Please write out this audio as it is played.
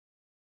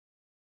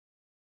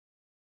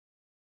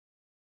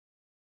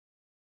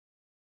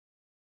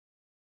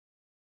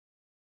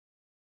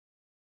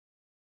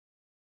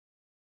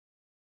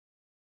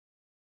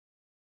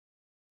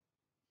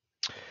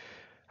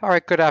All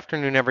right, good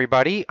afternoon,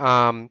 everybody.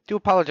 Do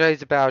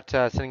apologize about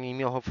sending an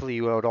email. Hopefully,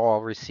 you had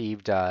all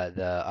received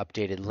the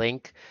updated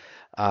link.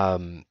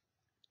 Um,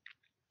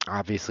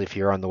 Obviously, if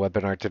you're on the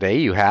webinar today,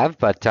 you have,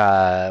 but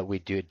we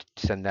did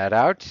send that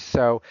out.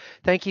 So,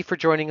 thank you for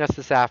joining us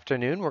this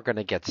afternoon. We're going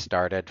to get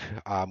started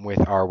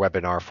with our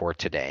webinar for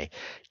today: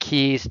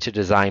 Keys to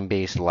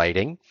Design-Based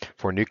Lighting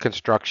for New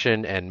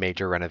Construction and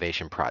Major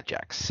Renovation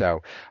Projects.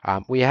 So,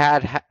 we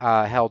had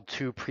held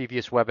two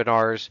previous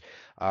webinars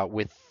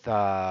with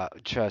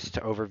just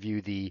to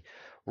overview the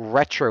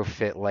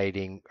retrofit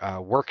lighting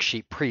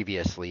worksheet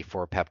previously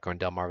for Pepco and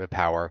Delmarva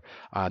Power.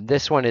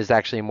 This one is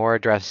actually more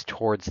addressed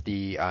towards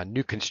the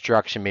new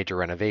construction major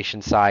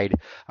renovation side.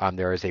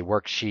 There is a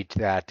worksheet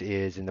that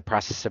is in the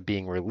process of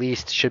being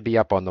released, should be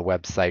up on the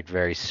website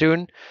very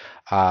soon.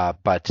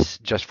 But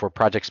just for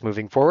projects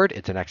moving forward,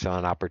 it's an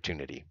excellent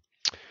opportunity.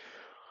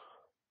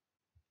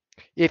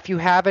 If you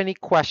have any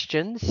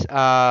questions,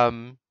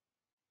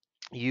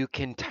 you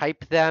can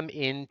type them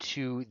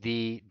into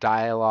the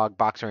dialog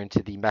box or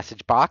into the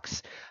message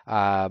box.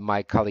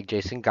 My colleague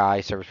Jason Guy,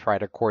 Service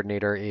Provider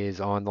Coordinator,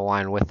 is on the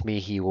line with me.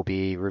 He will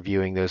be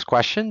reviewing those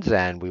questions,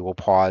 and we will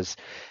pause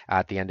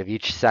at the end of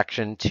each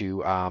section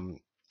to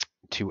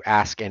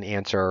ask and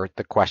answer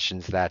the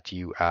questions that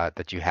you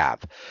have.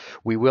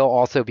 We will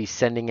also be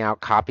sending out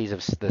copies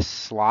of the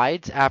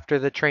slides after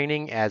the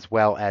training, as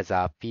well as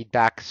a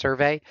feedback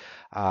survey.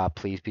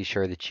 Please be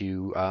sure that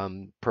you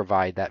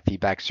provide that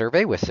feedback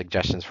survey with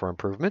suggestions for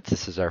improvements.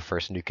 This is our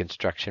first new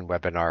construction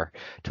webinar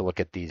to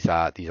look at these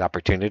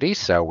opportunities,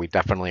 so we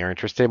definitely are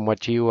interested in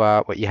what you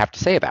have to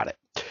say about it.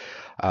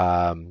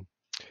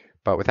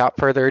 But without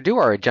further ado,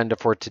 our agenda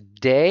for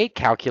today: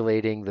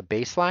 calculating the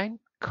baseline,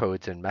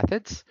 codes, and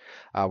methods.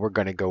 We're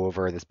going to go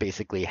over this,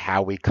 basically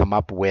how we come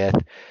up with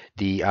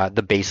the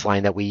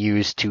baseline that we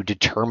use to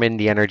determine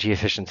the energy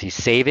efficiency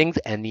savings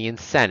and the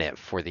incentive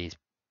for these,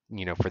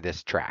 for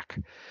this track.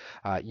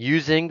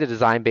 Using the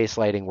design-based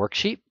lighting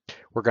worksheet,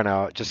 we're going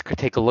to just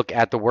take a look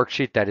at the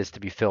worksheet that is to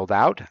be filled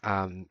out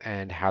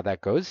and how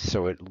that goes.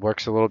 So it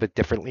works a little bit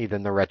differently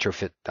than the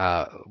retrofit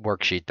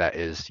worksheet that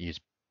is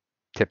used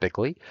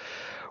typically.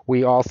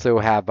 We also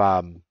have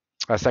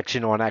a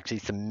section on actually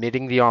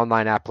submitting the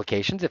online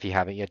applications. If you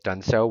haven't yet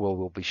done so,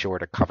 we'll be sure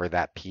to cover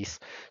that piece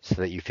so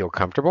that you feel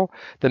comfortable.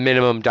 The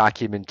minimum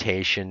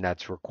documentation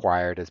that's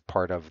required as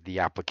part of the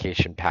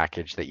application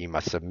package that you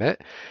must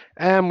submit.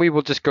 And we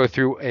will just go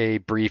through a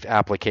brief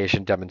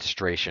application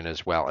demonstration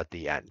as well at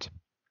the end.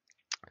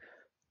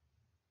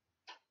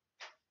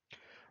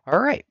 All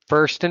right,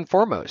 first and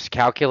foremost,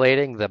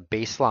 calculating the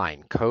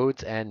baseline,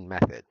 codes, and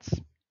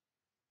methods.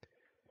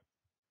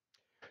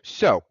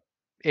 So,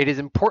 it is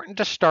important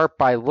to start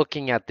by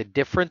looking at the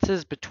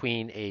differences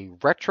between a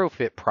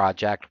retrofit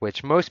project,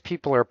 which most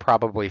people are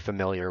probably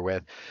familiar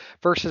with,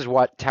 versus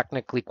what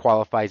technically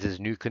qualifies as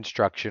new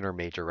construction or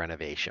major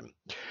renovation.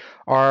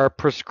 Our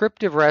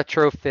prescriptive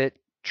retrofit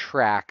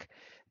track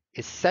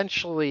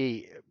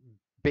essentially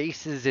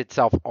bases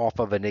itself off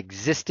of an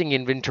existing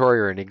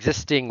inventory or an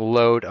existing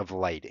load of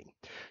lighting.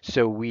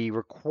 So we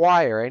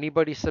require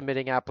anybody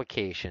submitting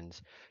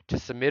applications to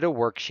submit a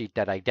worksheet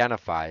that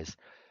identifies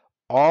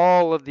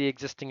all of the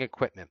existing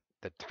equipment,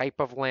 the type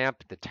of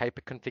lamp, the type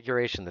of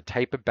configuration, the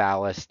type of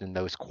ballast, and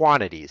those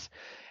quantities.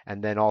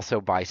 And then also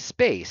by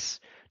space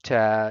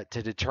to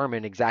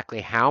determine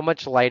exactly how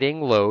much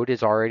lighting load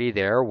is already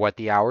there, what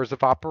the hours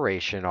of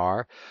operation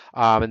are.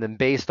 And then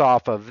based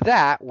off of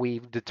that, we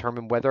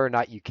determine whether or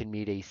not you can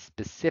meet a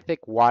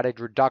specific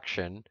wattage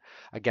reduction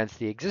against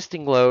the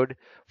existing load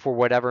for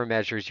whatever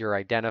measures you're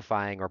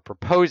identifying or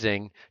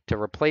proposing to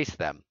replace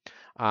them.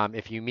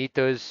 If you meet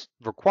those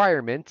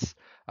requirements,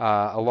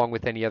 along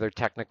with any other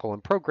technical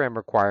and program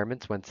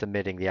requirements when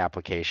submitting the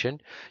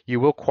application, you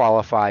will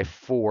qualify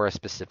for a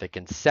specific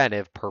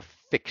incentive per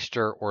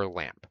fixture or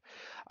lamp.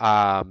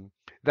 Um,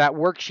 that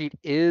worksheet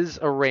is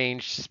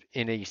arranged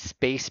in a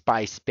space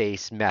by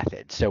space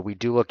method. So we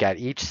do look at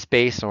each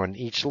space on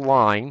each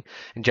line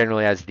and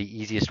generally as the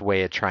easiest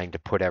way of trying to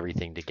put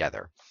everything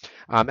together.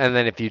 And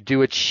then if you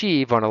do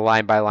achieve on a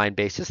line by line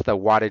basis the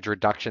wattage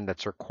reduction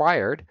that's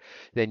required,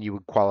 then you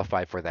would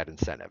qualify for that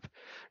incentive.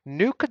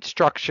 New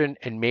construction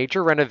and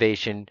major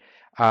renovation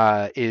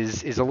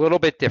is a little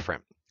bit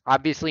different.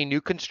 Obviously,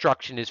 new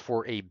construction is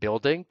for a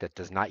building that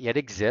does not yet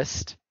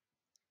exist.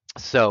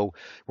 So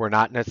we're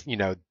not,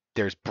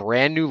 there's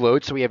brand new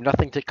load, so we have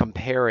nothing to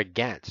compare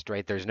against,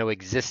 right? There's no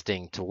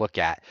existing to look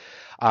at.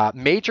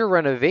 Major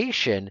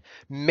renovation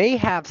may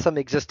have some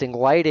existing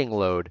lighting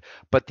load,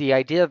 but the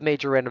idea of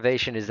major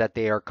renovation is that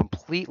they are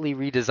completely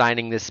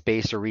redesigning this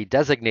space or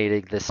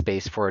redesignating this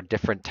space for a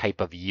different type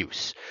of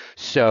use.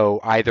 So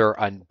either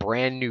a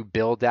brand new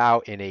build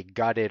out in a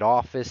gutted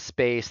office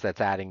space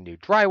that's adding new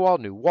drywall,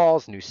 new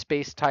walls, new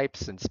space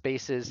types and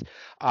spaces,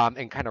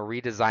 and kind of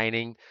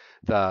redesigning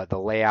the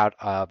layout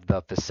of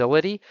the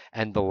facility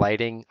and the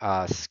lighting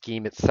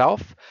scheme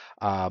itself,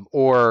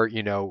 or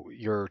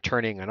you're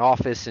turning an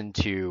office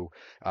into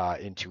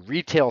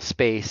retail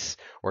space,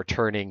 or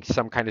turning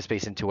some kind of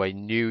space into a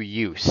new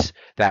use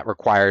that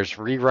requires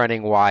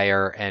rerunning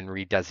wire and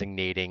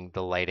redesignating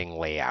the lighting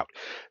layout.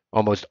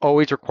 Almost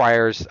always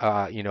requires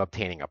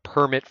obtaining a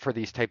permit for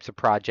these types of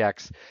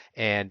projects,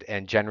 and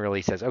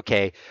generally says,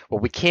 okay, well,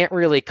 we can't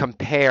really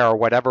compare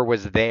whatever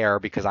was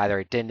there because either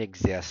it didn't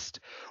exist,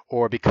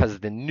 or because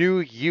the new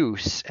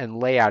use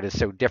and layout is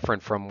so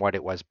different from what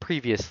it was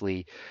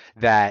previously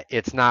that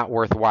it's not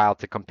worthwhile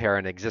to compare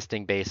an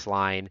existing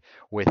baseline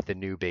with the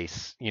new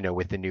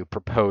with the new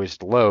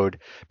proposed load,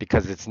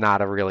 because it's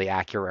not a really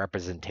accurate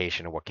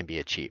representation of what can be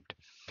achieved.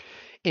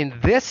 In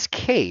this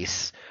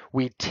case,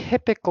 we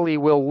typically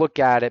will look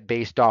at it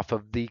based off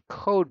of the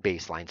code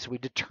baseline. So we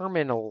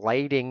determine a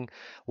lighting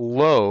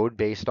load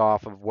based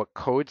off of what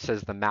code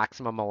says the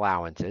maximum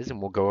allowance is, and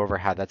we'll go over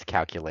how that's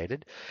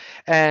calculated.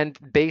 And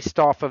based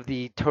off of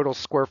the total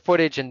square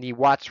footage and the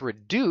watts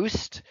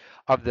reduced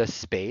of the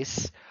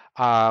space,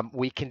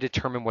 we can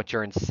determine what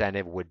your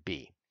incentive would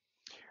be.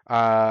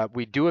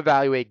 We do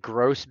evaluate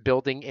gross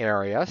building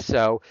area.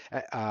 So,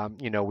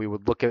 we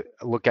would look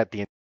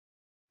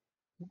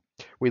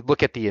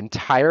at the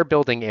entire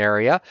building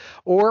area,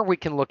 or we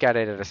can look at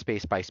it at a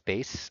space by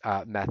space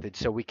method.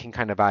 So we can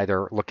kind of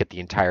either look at the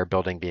entire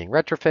building being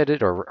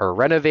retrofitted or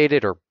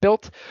renovated or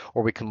built,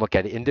 or we can look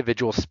at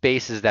individual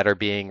spaces that are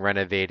being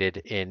renovated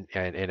in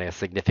a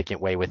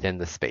significant way within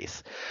the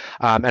space.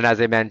 And as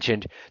I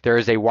mentioned, there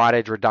is a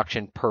wattage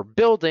reduction per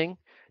building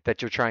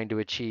that you're trying to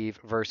achieve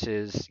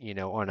versus,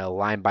 on a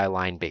line by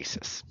line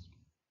basis.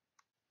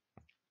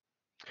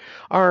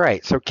 All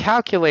right, so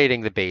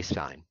calculating the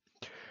baseline.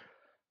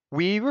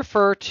 We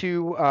refer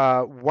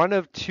to one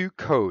of two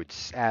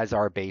codes as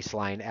our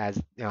baseline,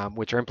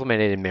 which are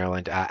implemented in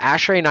Maryland,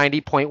 ASHRAE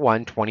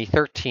 90.1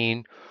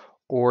 2013,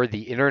 or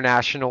the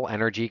International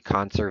Energy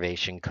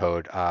Conservation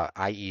Code,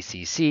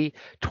 IECC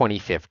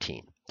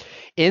 2015.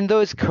 In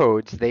those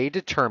codes, they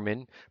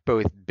determine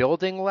both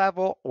building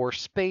level or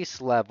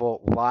space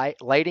level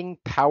lighting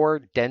power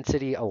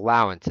density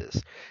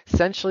allowances.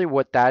 Essentially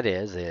what that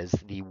is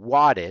the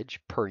wattage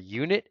per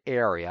unit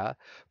area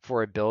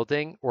for a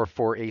building or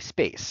for a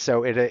space.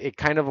 So it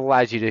kind of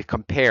allows you to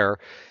compare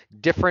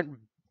different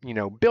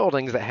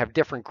buildings that have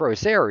different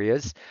gross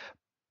areas,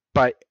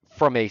 but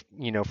from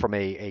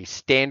a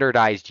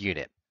standardized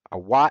unit, a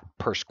watt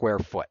per square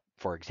foot,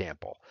 for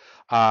example.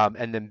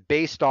 And then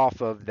based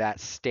off of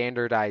that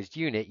standardized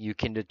unit, you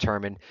can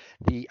determine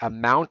the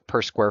amount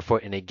per square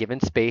foot in a given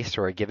space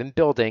or a given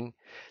building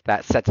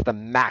that sets the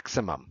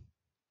maximum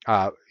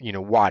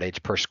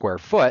wattage per square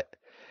foot.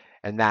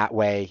 And that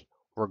way,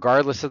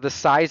 regardless of the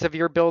size of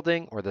your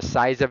building or the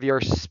size of your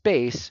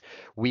space,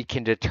 we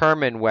can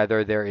determine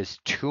whether there is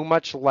too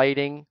much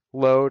lighting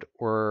load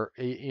or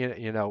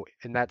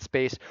in that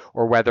space,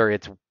 or whether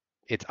it's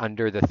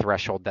under the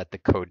threshold that the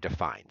code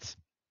defines.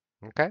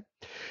 Okay.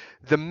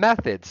 The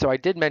method, so I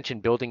did mention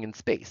building in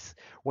space.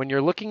 When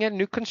you're looking at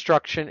new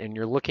construction and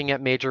you're looking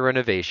at major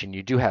renovation,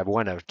 you do have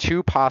one of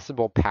two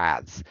possible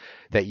paths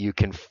that you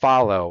can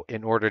follow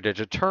in order to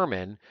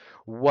determine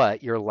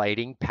what your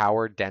lighting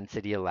power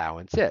density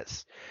allowance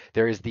is.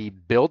 There is the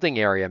building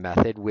area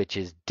method, which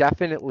is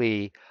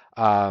definitely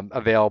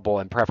available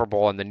and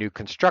preferable on the new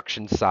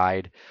construction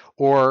side,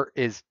 or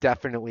is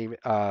definitely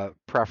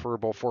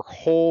preferable for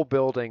whole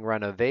building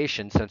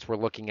renovation, since we're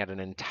looking at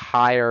an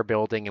entire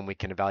building and we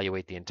can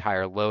evaluate the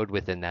entire load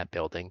within that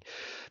building.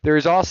 There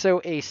is also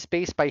a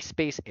space by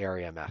space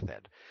area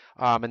method.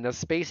 And the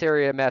space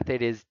area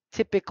method is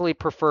typically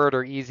preferred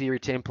or easier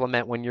to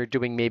implement when you're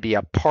doing maybe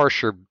a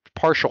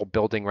partial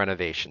building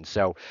renovation.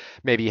 So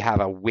maybe you have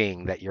a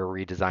wing that you're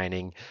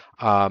redesigning,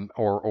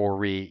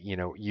 or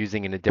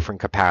using in a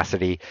different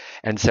capacity,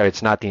 and so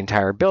it's not the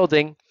entire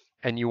building,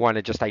 and you want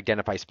to just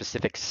identify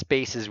specific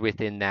spaces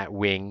within that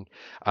wing.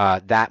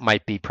 That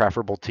might be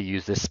preferable to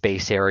use the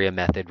space area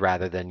method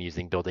rather than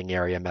using building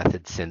area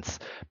method, since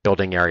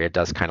building area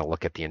does kind of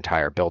look at the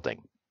entire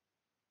building.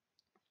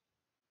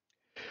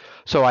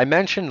 So I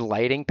mentioned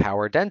lighting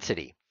power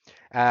density.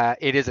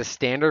 It is a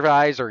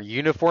standardized or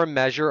uniform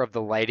measure of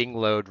the lighting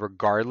load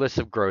regardless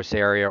of gross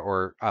area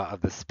or of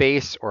the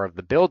space or of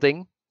the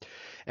building.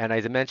 And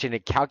as I mentioned,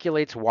 it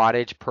calculates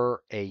wattage per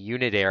a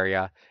unit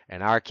area.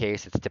 In our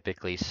case, it's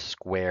typically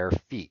square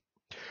feet.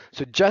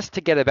 So just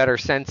to get a better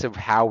sense of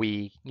how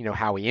we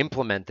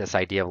implement this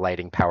idea of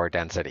lighting power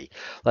density,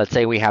 let's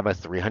say we have a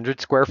 300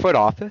 square foot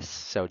office,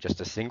 so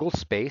just a single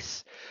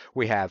space.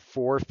 We have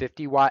four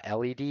 50-watt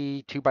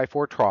LED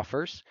 2x4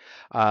 troffers.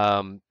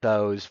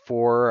 Those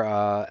four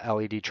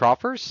LED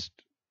troffers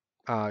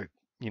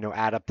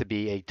add up to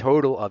be a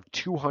total of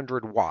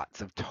 200 watts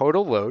of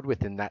total load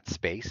within that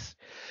space.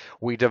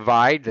 We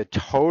divide the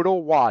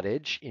total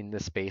wattage in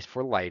the space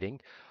for lighting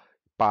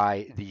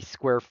by the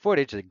square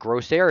footage, the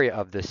gross area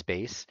of the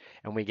space,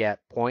 and we get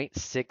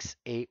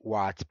 0.68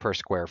 watts per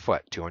square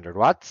foot. 200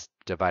 watts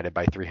divided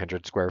by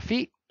 300 square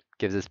feet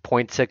gives us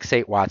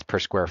 0.68 watts per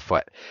square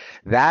foot.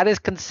 That is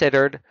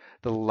considered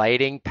the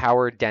lighting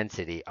power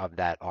density of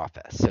that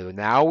office. So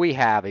now we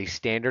have a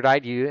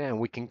standardized unit and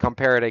we can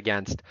compare it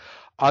against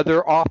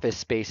other office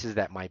spaces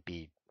that might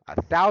be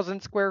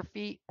 1,000 square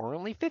feet or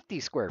only 50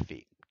 square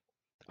feet.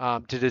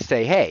 To just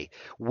say, hey,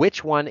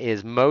 which one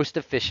is most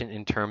efficient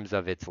in terms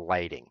of its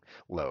lighting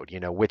load?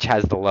 Which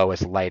has the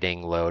lowest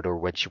lighting load or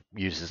which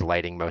uses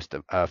lighting most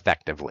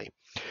effectively.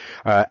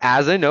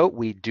 As a note,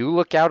 we do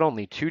look out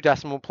only 2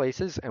 decimal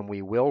places and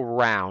we will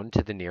round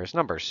to the nearest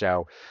number.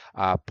 So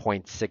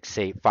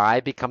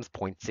 0.685 becomes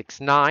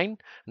 0.69, and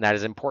that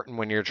is important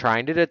when you're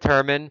trying to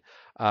determine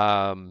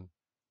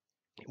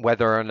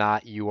whether or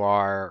not you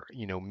are,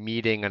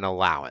 meeting an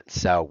allowance.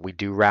 So we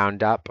do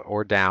round up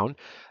or down,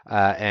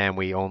 and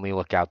we only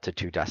look out to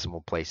 2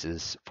 decimal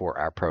places for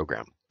our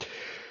program.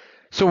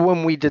 So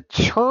when we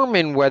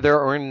determine whether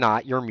or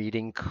not you're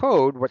meeting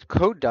code, what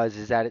code does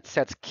is that it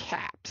sets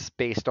caps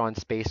based on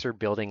space or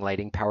building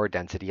lighting power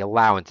density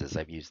allowances.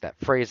 I've used that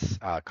phrase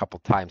a couple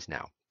times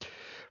now.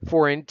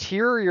 For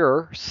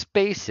interior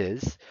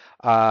spaces,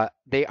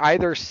 they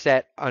either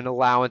set an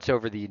allowance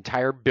over the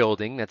entire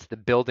building, that's the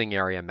building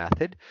area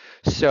method.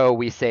 So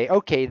we say,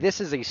 okay, this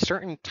is a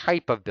certain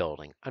type of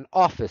building, an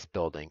office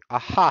building, a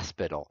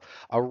hospital,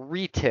 a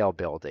retail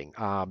building,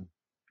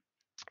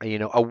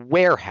 a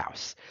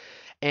warehouse.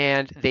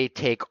 And they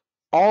take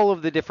all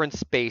of the different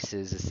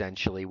spaces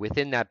essentially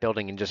within that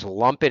building and just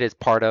lump it as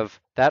part of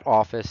that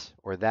office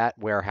or that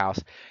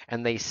warehouse,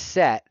 and they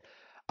set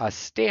a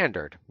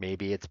standard.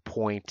 Maybe it's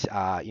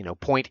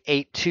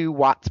 0.82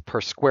 watts per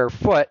square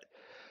foot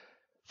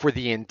for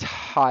the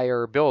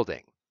entire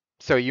building.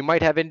 So you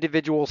might have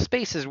individual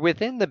spaces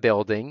within the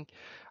building,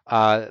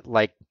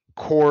 like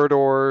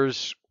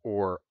corridors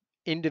or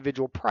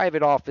individual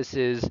private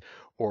offices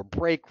or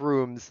break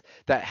rooms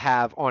that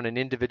have on an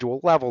individual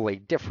level a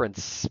different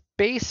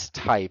space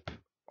type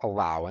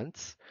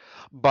allowance,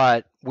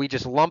 but we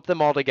just lump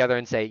them all together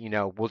and say,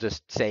 we'll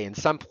just say in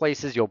some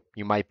places you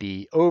might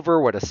be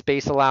over what a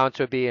space allowance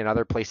would be, in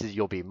other places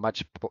you'll be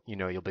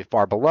you'll be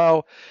far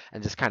below,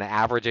 and just kind of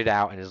average it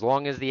out. And as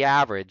long as the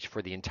average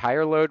for the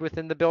entire load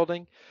within the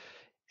building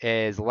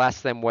is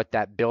less than what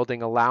that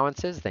building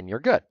allowance is, then you're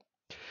good.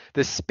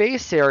 The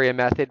space area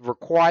method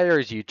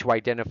requires you to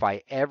identify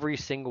every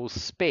single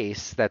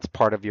space that's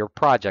part of your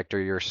project or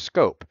your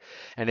scope,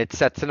 and it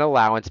sets an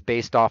allowance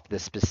based off the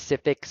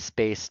specific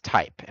space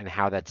type and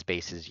how that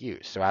space is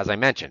used. So as I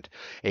mentioned,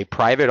 a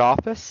private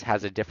office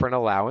has a different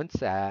allowance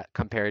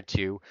compared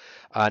to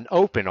an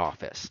open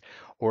office,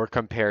 or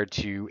compared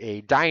to a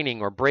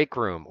dining or break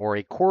room or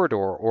a corridor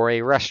or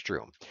a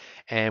restroom.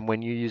 And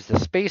when you use the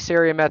space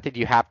area method,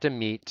 you have to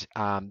meet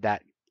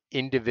that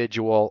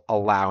individual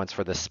allowance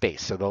for the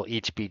space, so they'll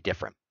each be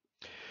different.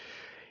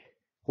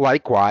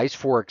 Likewise,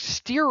 for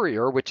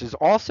exterior, which is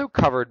also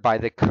covered by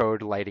the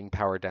code lighting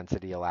power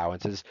density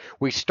allowances,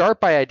 we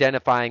start by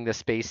identifying the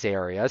space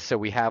area. So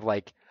we have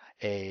like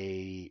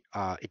a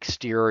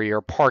exterior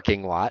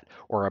parking lot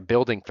or a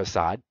building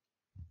facade,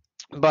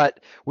 but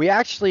we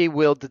actually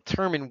will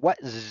determine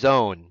what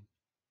zone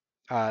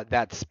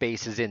that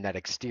space is in, that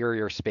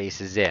exterior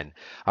space is in.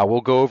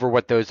 We'll go over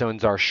what those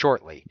zones are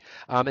shortly.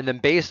 And then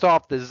based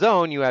off the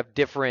zone, you have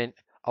different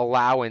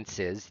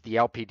allowances. The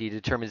LPD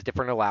determines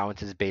different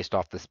allowances based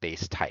off the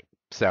space type.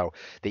 So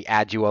they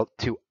add you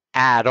to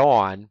add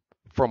on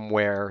from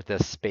where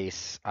the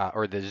space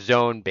or the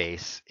zone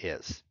base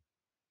is.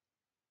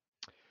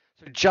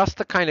 So just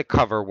to kind of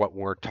cover what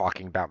we're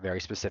talking about very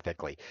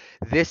specifically,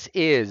 this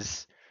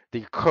is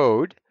the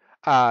code,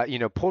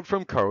 pulled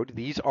from code.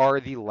 These are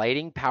the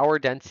lighting power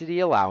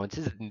density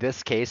allowances. In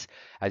this case,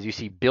 as you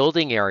see,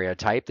 building area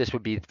type, this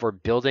would be for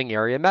building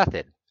area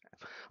method.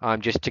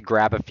 Just to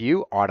grab a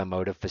few,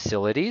 automotive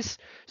facilities.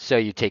 So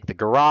you take the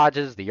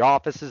garages, the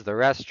offices, the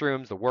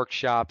restrooms, the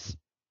workshops,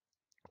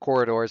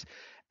 corridors,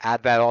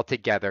 add that all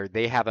together.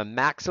 They have a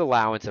max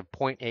allowance of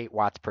 0.8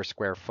 watts per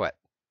square foot.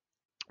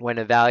 When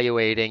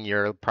evaluating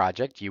your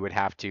project, you would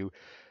have to,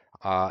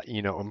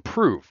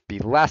 improve, be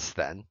less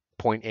than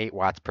 0.8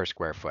 watts per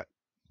square foot.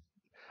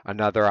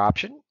 Another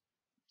option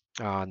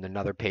on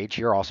another page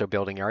here, also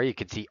building area, you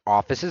can see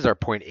offices are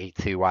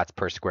 0.82 watts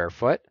per square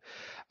foot.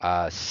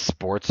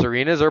 Sports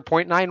arenas are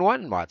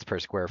 0.91 watts per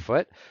square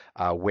foot.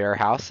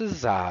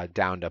 Warehouses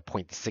down to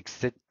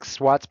 0.66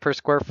 watts per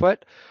square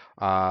foot.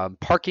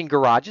 Parking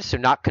garages, so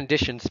not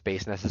conditioned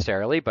space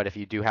necessarily, but if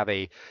you do have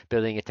a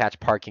building attached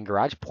parking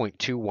garage,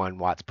 0.21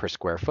 watts per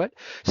square foot.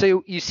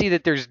 So you see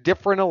that there's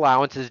different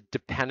allowances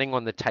depending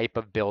on the type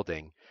of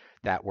building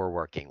that we're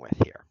working with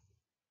here.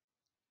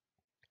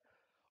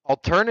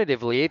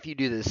 Alternatively, if you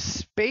do the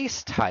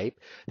space type,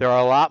 there are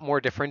a lot more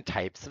different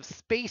types of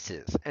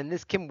spaces, and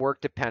this can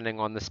work depending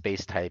on the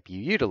space type you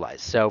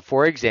utilize. So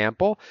for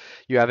example,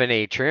 you have an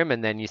atrium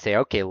and then you say,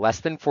 okay, less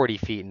than 40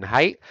 feet in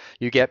height,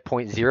 you get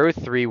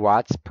 0.03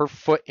 watts per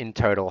foot in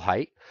total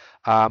height.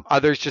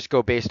 Others just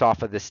go based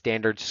off of the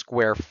standard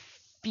square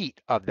feet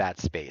of that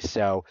space.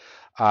 So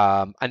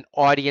An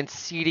audience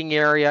seating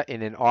area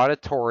in an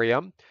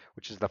auditorium,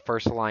 which is the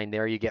first line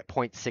there, you get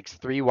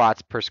 0.63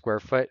 watts per square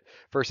foot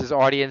versus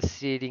audience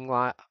seating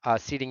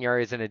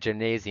areas in a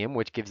gymnasium,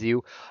 which gives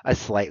you a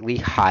slightly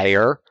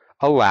higher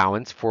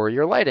allowance for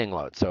your lighting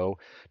load. So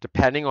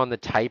depending on the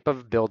type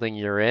of building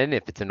you're in,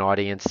 if it's an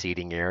audience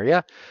seating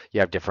area, you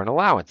have different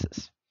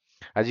allowances.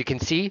 As you can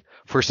see,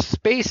 for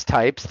space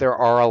types, there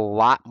are a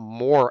lot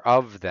more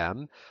of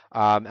them,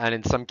 and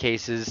in some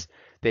cases,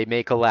 they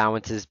make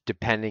allowances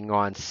depending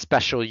on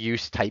special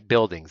use type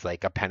buildings,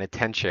 like a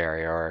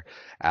penitentiary or,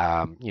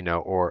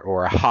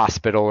 or a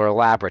hospital or a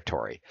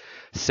laboratory.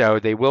 So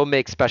they will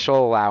make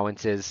special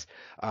allowances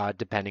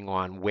depending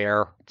on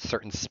where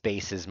certain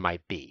spaces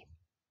might be.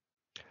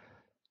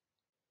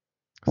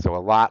 So a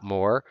lot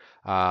more.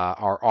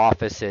 Our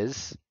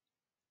offices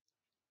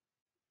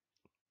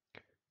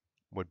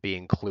would be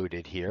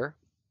included here.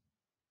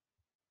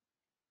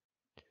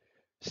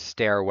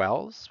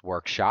 Stairwells,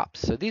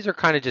 workshops. So these are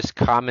kind of just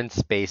common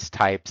space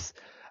types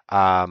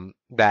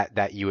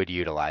that you would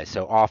utilize.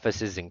 So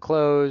offices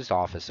enclosed,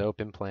 office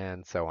open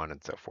plan, so on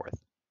and so forth.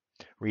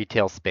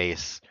 Retail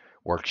space,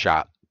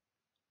 workshop,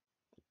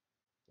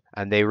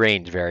 and they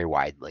range very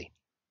widely.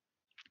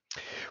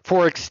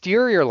 For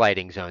exterior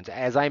lighting zones,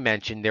 as I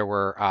mentioned, there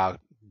were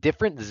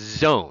different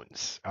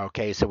zones.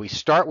 Okay, so we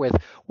start with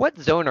what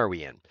zone are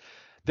we in?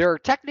 There are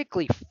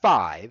technically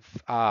five.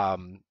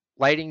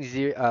 Lighting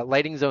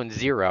zone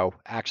 0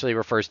 actually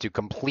refers to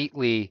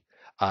completely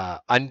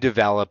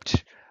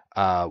undeveloped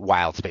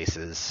wild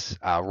spaces,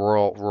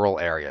 rural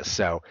areas.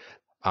 So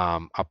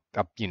up,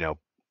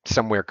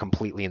 somewhere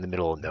completely in the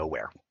middle of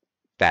nowhere.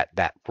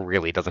 That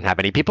really doesn't have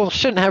any people.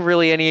 Shouldn't have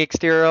really any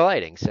exterior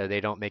lighting, so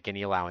they don't make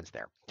any allowance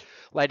there.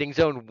 Lighting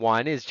zone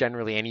 1 is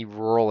generally any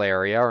rural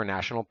area or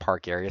national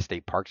park area,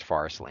 state parks,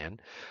 forest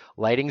land.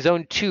 Lighting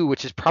zone 2,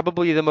 which is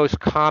probably the most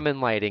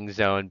common lighting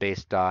zone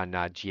based on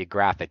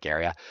geographic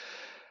area.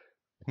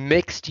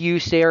 Mixed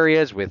use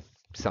areas with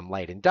some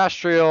light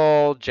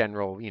industrial,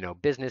 general,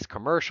 business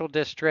commercial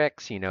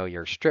districts,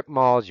 your strip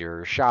malls,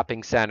 your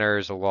shopping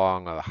centers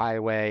along a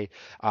highway,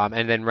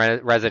 and then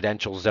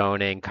residential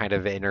zoning kind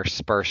of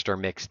interspersed or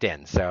mixed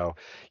in. So,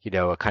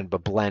 a kind of a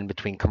blend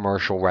between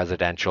commercial,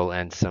 residential,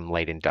 and some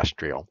light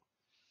industrial.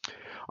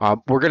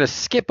 We're going to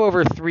skip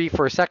over 3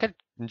 for a second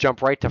and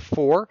jump right to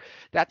 4.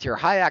 That's your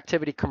high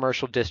activity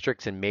commercial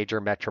districts in major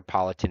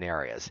metropolitan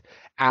areas,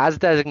 as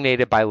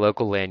designated by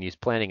local land use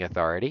planning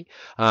authority.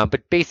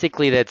 But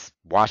basically, that's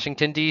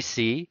Washington,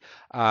 D.C.,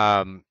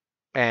 and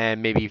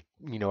maybe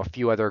a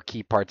few other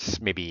key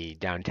parts, maybe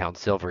downtown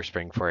Silver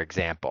Spring, for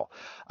example.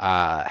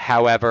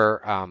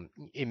 However,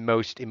 in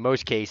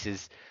most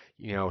cases,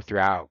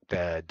 throughout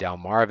the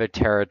Delmarva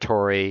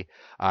territory,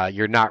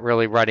 you're not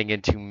really running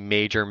into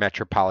major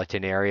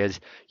metropolitan areas.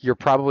 You're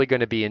probably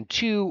going to be in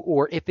 2,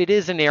 or if it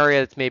is an area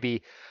that's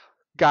maybe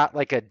got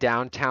like a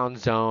downtown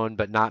zone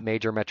but not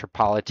major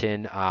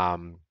metropolitan,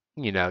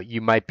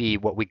 you might be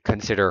what we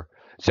consider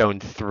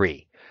zone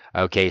 3.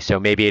 Okay, so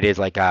maybe it is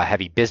like a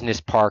heavy business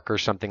park or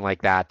something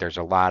like that. There's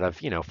a lot of,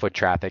 foot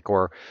traffic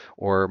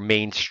or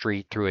main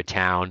street through a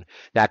town.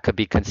 That could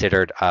be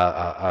considered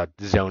a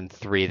zone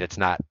 3 that's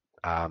not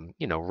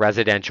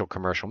residential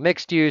commercial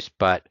mixed use,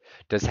 but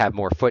does have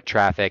more foot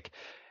traffic,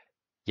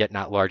 yet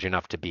not large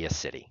enough to be a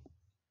city.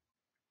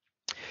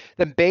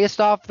 Then based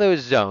off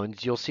those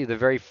zones, you'll see the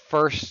very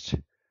first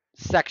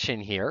section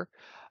here.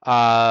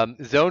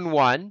 Zone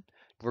 1,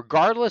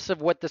 regardless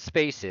of what the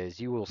space is,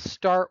 you will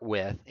start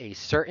with a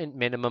certain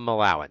minimum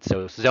allowance.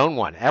 So zone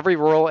 1, every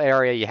rural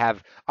area, you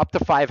have up to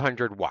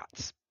 500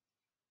 watts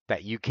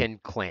that you can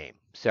claim.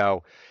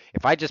 So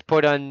if I just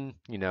put on,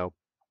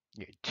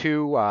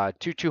 two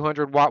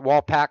 200-watt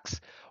wall packs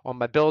on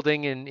my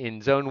building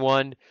in zone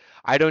 1,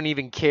 I don't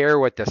even care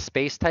what the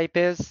space type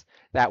is.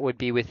 That would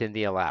be within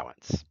the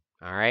allowance.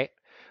 All right.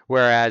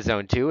 Whereas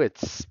zone 2,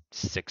 it's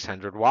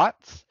 600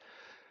 watts.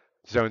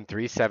 Zone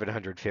 3,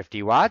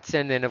 750 watts.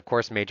 And then, of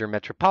course, major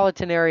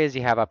metropolitan areas,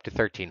 you have up to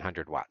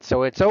 1300 watts.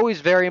 So it's always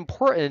very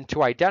important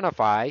to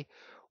identify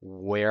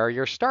where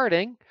you're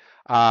starting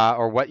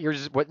or what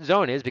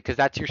zone is, because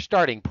that's your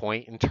starting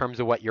point in terms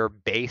of what your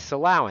base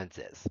allowance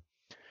is.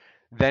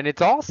 Then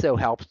it also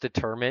helps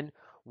determine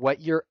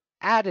what your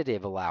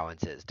additive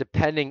allowance is.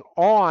 Depending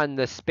on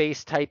the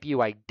space type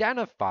you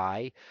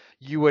identify,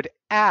 you would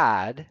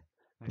add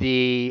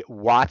the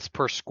watts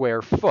per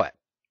square foot.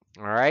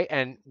 All right,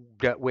 and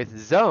with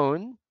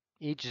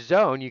each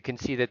zone, you can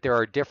see that there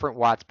are different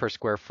watts per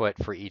square foot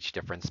for each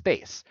different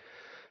space.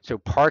 So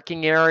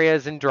parking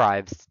areas and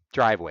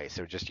driveways.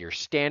 So just your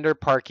standard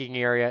parking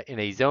area in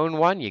a zone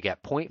 1, you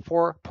get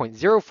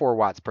 0.04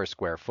 watts per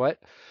square foot.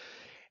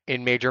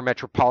 In major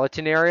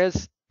metropolitan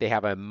areas, they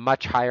have a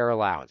much higher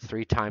allowance,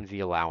 3 times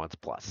the allowance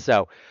plus.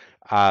 So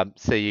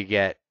you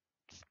get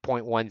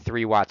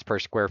 0.13 watts per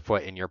square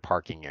foot in your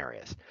parking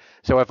areas.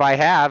 So if I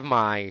have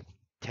my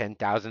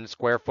 10,000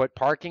 square foot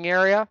parking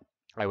area,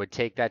 I would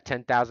take that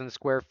 10,000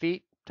 square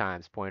feet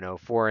times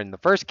 0.04 in the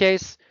first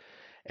case,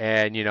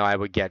 and I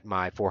would get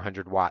my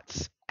 400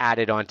 watts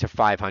added on to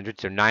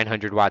 500, so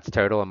 900 watts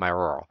total in my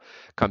rural,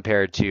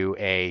 compared to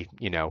a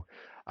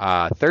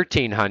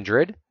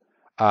 1300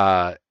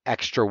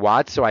 extra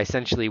watts. So I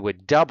essentially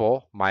would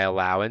double my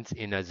allowance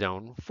in a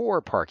zone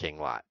 4 parking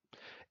lot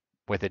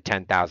with a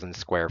 10,000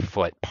 square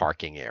foot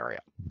parking area.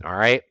 All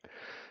right.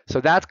 So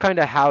that's kind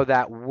of how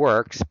that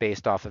works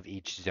based off of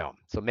each zone.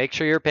 So make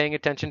sure you're paying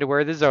attention to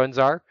where the zones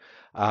are.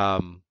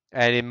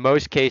 And in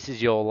most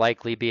cases, you'll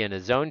likely be in a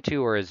zone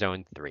 2 or a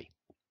zone 3.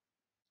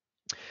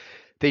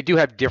 They do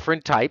have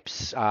different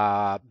types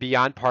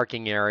beyond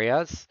parking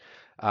areas.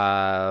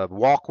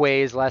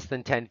 Walkways less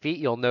than 10 feet.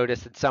 You'll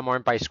notice that some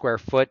aren't by square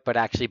foot, but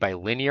actually by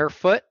linear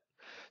foot.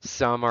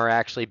 Some are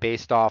actually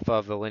based off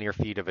of the linear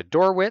feet of a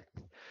door width.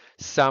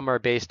 Some are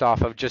based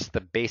off of just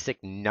the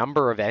basic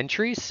number of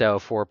entries. So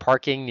for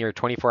parking near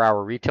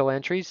 24-hour retail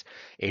entries,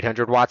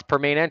 800 watts per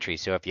main entry.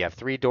 So if you have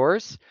 3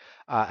 doors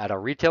at a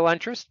retail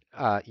entrance,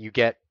 you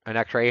get an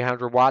extra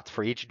 800 watts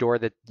for each door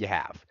that you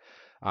have.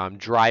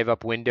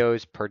 Drive-up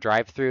windows per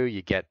drive-through,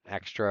 you get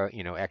extra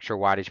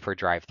wattage per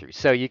drive-through.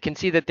 So you can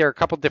see that there are a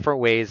couple different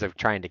ways of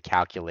trying to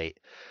calculate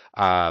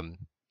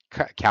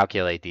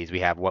these. We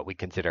have what we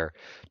consider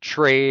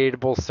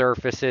tradable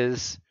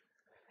surfaces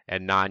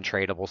and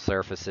non-tradable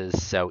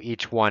surfaces. So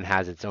each one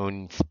has its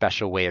own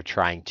special way of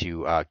trying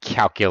to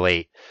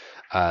calculate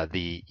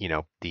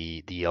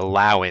the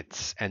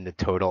allowance and the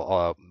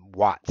total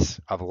watts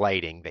of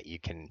lighting that you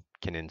can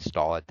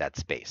install at that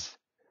space.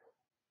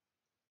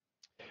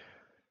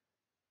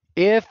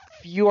 If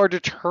you are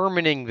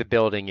determining the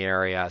building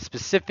area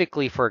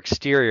specifically for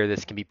exterior,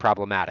 this can be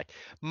problematic.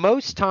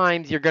 Most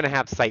times you're going to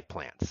have site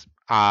plans.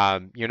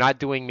 You're not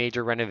doing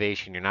major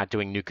renovation. You're not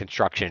doing new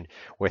construction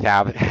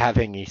without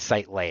having a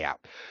site layout.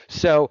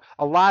 So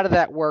a lot of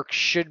that work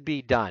should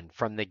be done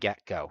from the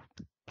get-go.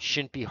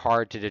 Shouldn't be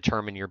hard to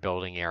determine your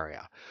building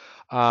area.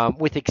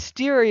 With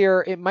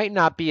exterior, it might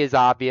not be as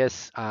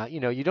obvious.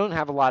 You don't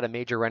have a lot of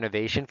major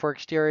renovation for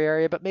exterior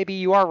area, but maybe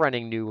you are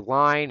running new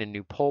line and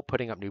new pole,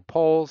 putting up new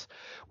poles,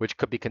 which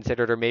could be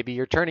considered, or maybe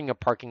you're turning a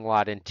parking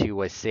lot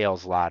into a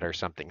sales lot or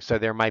something. So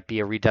there might be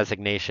a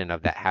redesignation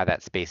of that, how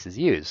that space is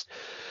used.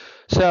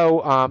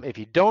 So if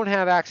you don't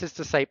have access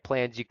to site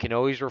plans, you can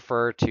always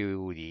refer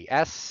to the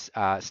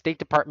State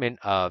Department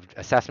of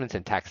Assessments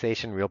and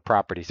Taxation Real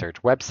Property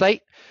Search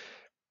website,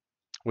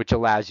 which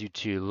allows you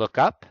to look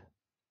up.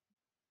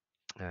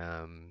 You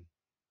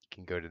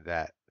can go to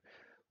that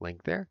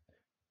link there.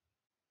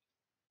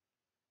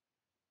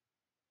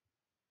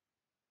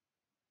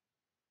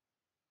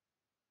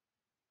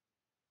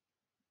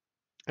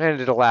 And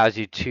it allows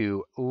you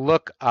to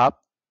look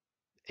up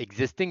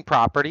existing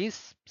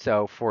properties.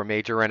 So for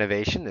major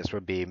renovation, this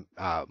would be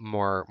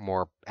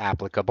more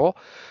applicable.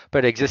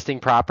 But existing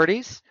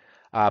properties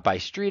by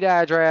street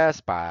address,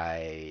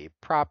 by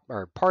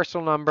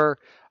parcel number,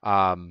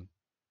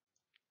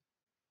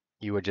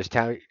 you would just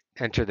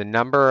enter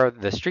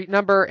the street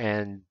number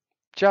and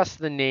just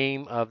the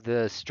name of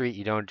the street.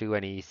 You don't do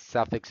any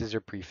suffixes or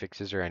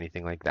prefixes or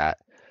anything like that.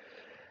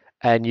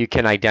 And you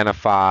can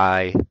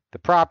identify the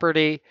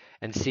property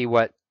and see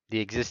what the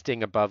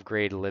existing above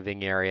grade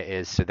living area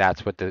is. So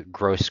that's what the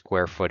gross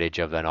square footage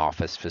of an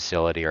office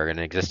facility or an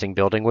existing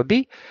building would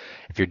be.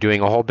 If you're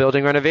doing a whole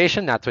building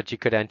renovation, that's what you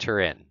could enter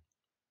in,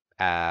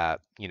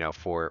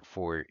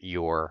 for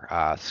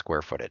your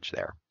square footage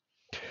there.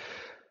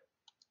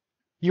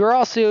 You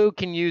also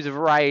can use a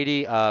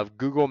variety of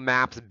Google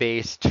Maps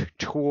based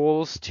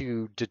tools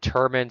to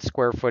determine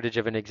square footage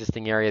of an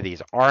existing area.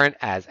 These aren't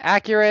as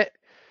accurate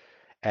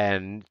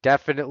and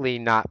definitely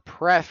not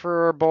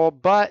preferable,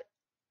 but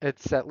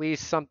it's at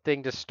least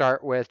something to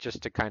start with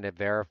just to kind of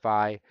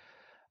verify.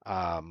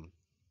 So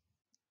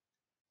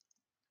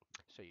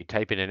you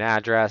type in an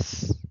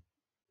address.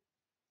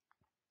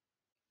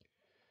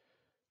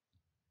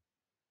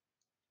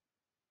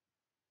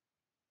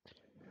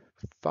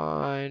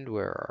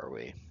 Where are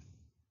we?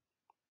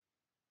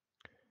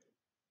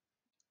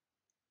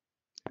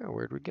 Oh,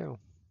 where'd we go?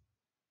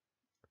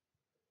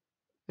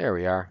 There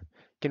we are.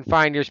 You can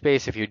find your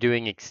space if you're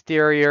doing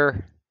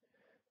exterior.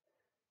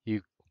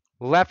 You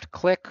left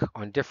click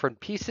on different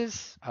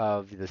pieces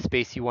of the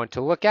space you want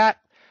to look at,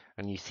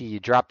 and you see you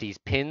drop these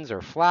pins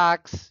or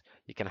flags.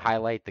 You can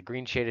highlight the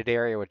green shaded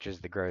area, which is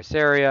the gross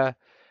area,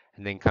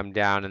 and then come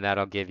down, and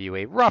that'll give you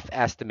a rough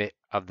estimate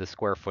of the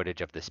square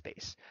footage of the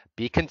space.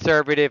 Be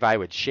conservative. I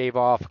would shave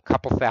off a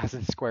couple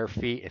thousand square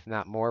feet, if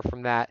not more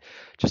from that,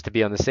 just to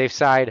be on the safe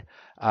side.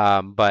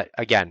 But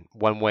again,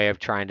 one way of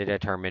trying to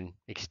determine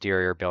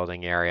exterior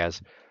building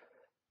areas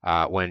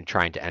when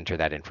trying to enter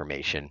that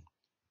information.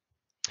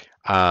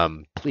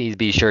 Please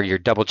be sure you're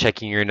double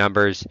checking your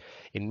numbers.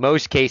 In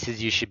most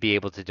cases, you should be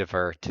able to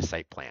defer to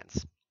site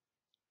plans.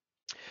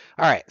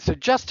 All right, so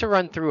just to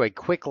run through a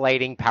quick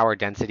lighting power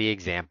density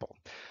example,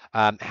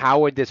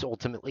 how would this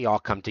ultimately all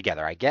come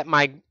together? I get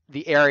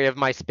the area of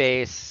my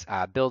space,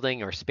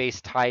 building or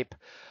space type.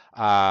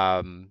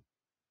 I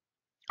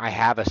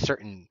have a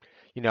certain,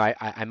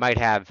 I might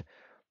have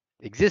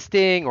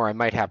existing, or I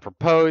might have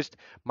proposed.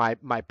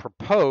 My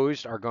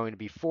proposed are going to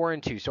be 4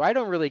 and 2. So I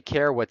don't really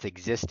care what's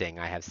existing.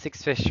 I have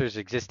 6 fixtures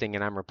existing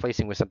and I'm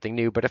replacing with something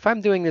new. But if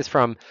I'm doing this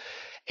from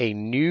a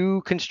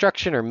new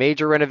construction or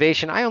major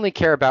renovation, I only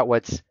care about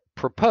what's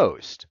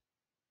proposed.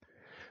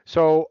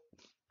 So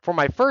for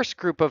my first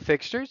group of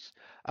fixtures,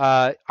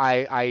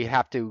 I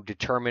have to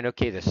determine,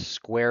 okay, the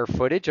square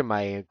footage of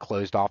my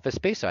enclosed office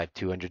space. So I have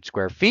 200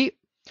 square feet.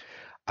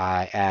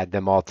 I add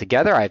them all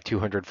together. I have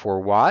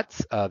 204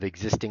 watts of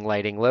existing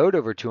lighting load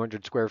over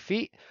 200 square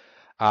feet.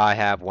 I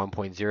have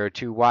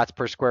 1.02 watts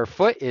per square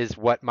foot is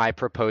what my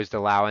proposed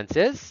allowance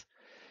is.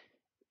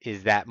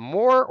 Is that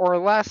more or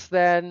less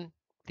than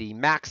the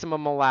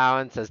maximum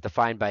allowance as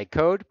defined by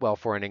code? Well,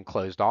 for an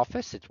enclosed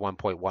office, it's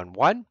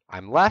 1.11.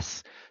 I'm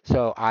less,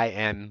 so I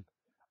am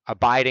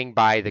abiding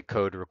by the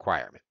code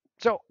requirement.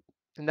 So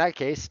in that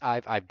case,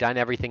 I've done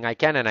everything I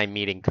can and I'm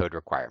meeting code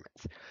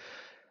requirements.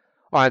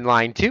 On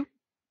line 2,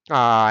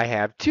 I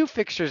have 2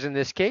 fixtures in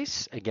this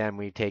case. Again,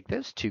 we take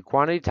this, 2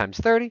 quantity times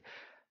 30,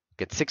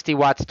 get 60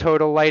 watts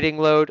total lighting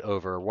load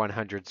over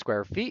 100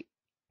 square feet.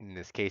 In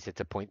this case, it's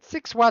a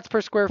 0.6 watts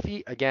per square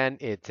feet. Again,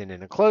 it's in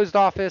an enclosed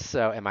office,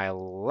 so am I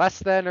less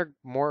than or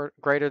more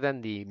greater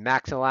than the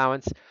max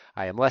allowance?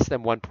 I am less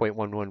than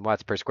 1.11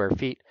 watts per square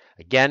feet.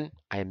 Again,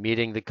 I am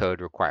meeting the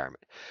code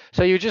requirement.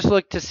 So you just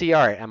look to see,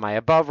 all right, am I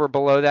above or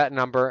below that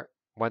number?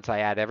 Once I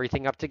add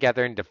everything up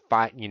together and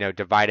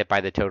divide it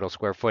by the total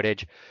square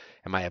footage,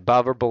 am I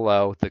above or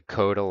below the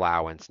code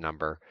allowance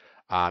number?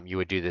 You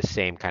would do the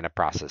same kind of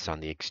process on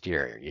the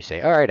exterior. You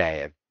say, all right, I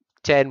have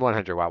 10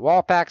 100 watt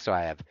wall packs, so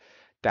I have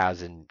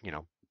 1,000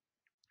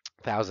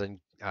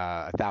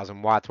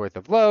 watts worth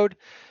of load,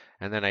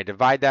 and then I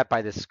divide that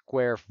by the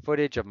square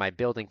footage of my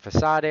building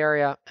facade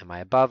area. Am I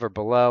above or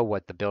below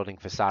what the building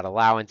facade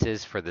allowance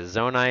is for the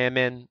zone I am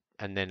in?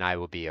 And then I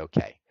will be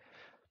okay.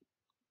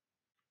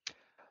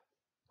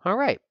 All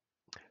right.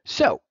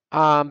 So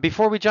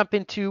before we jump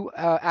into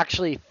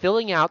actually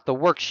filling out the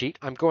worksheet,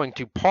 I'm going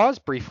to pause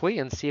briefly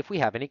and see if we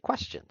have any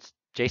questions.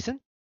 Jason?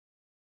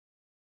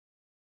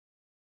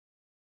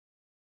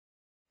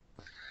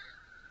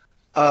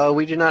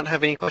 We do not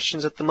have any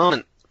questions at the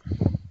moment.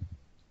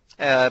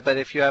 But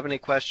if you have any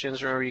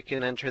questions, remember you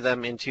can enter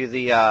them into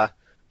the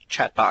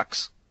chat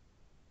box.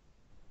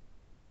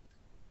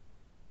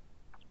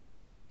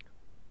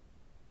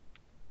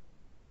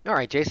 All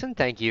right, Jason,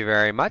 thank you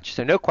very much.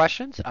 So no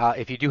questions.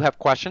 If you do have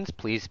questions,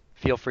 please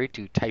feel free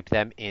to type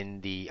them in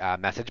the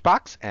message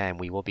box, and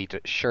we will be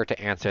sure to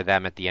answer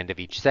them at the end of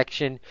each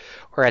section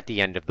or at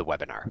the end of the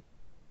webinar.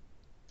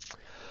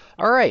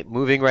 All right,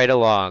 moving right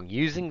along,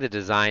 using the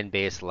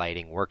design-based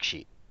lighting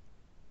worksheet.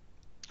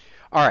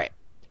 All right,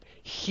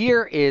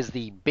 here is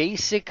the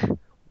basic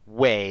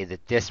way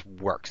that this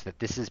works, that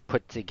this is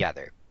put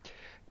together.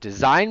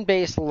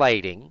 Design-based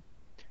lighting,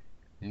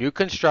 new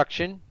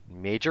construction,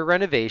 major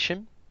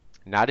renovation.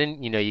 Not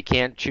in, you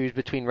can't choose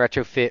between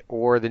retrofit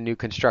or the new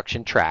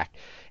construction track. It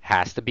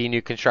has to be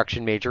new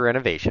construction, major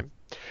renovation.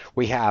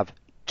 We have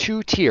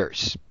 2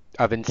 tiers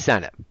of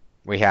incentive.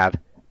 We have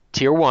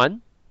tier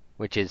 1,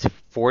 which is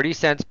 40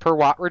 cents per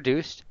watt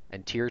reduced,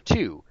 and tier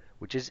 2,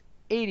 which is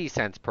 80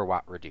 cents per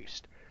watt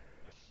reduced.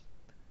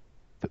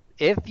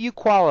 If you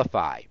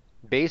qualify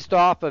based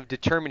off of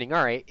determining,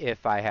 all right,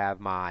 if I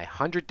have my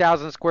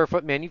 100,000 square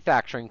foot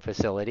manufacturing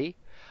facility,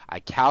 I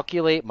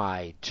calculate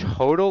my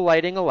total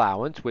lighting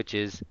allowance, which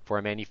is for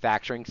a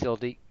manufacturing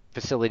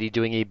facility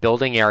doing a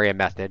building area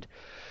method.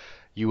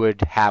 You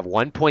would have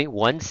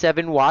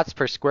 1.17 watts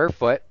per square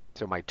foot.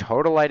 So my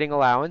total lighting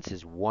allowance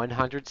is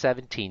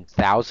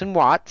 117,000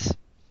 watts.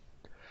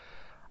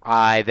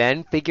 I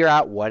then figure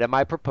out what am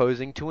I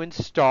proposing to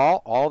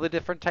install, all the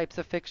different types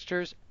of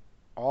fixtures,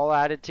 all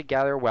added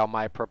together. Well,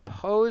 my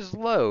proposed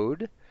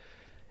load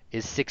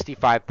is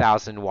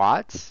 65,000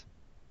 watts.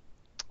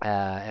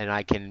 And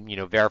I can,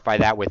 verify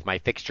that with my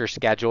fixture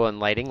schedule and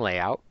lighting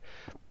layout,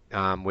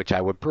 which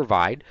I would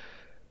provide.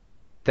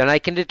 Then I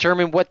can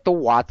determine what the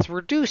watts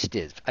reduced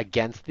is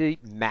against the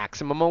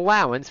maximum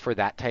allowance for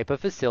that type of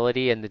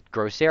facility and the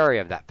gross area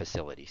of that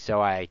facility.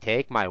 So I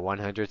take my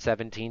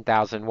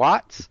 117,000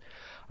 watts,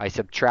 I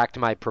subtract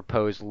my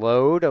proposed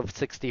load of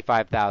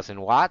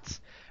 65,000 watts,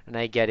 and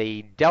I get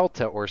a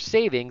delta or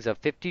savings of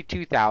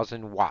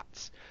 52,000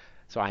 watts.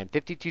 So I am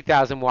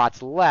 52,000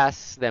 watts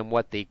less than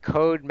what the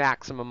code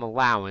maximum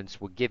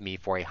allowance would give me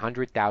for a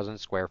 100,000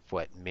 square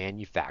foot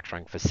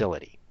manufacturing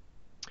facility.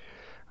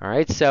 All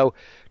right, so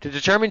to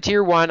determine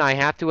tier 1, I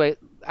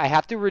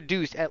have to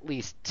reduce at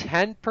least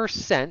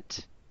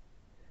 10%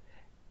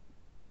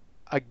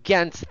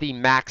 against the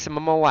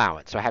maximum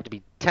allowance. So I have to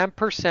be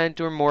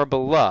 10% or more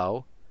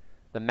below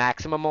the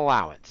maximum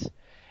allowance.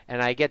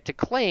 And I get to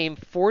claim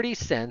 40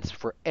 cents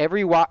for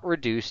every watt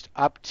reduced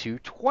up to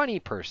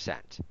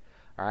 20%.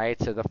 All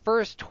right, so the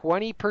first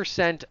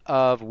 20%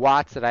 of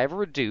watts that I've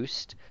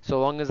reduced,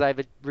 so long as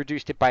I've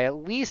reduced it by at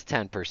least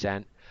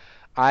 10%,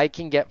 I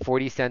can get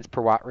 40 cents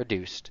per watt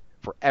reduced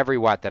for every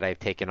watt that I've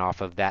taken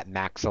off of that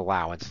max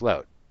allowance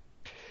load.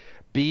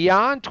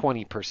 Beyond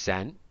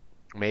 20%,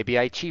 maybe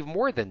I achieve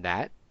more than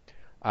that,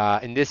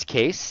 In this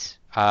case,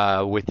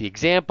 with the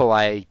example,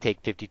 I take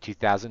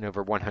 52,000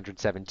 over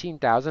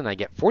 117,000, I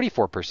get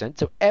 44%.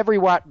 So every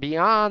watt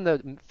beyond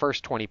the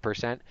first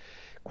 20%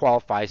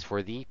 qualifies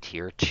for the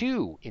tier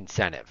 2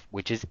 incentive,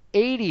 which is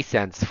 80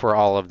 cents for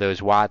all of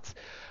those watts,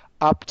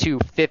 up to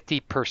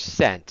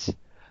 50%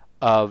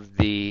 of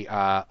the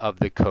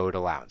code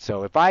allowance.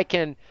 So if I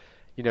can,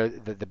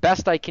 the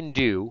best I can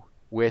do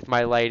with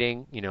my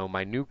lighting,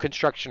 my new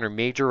construction or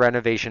major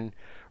renovation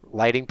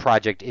lighting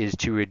project is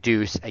to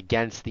reduce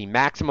against the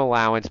maximum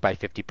allowance by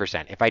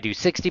 50%. If I do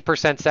 60%,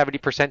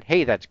 70%,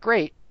 hey, that's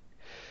great.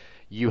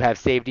 You have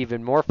saved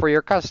even more for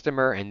your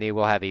customer and they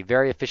will have a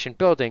very efficient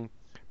building,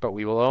 but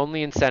we will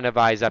only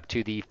incentivize up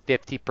to the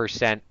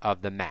 50%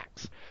 of the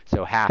max.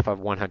 So half of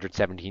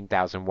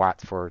 117,000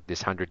 watts for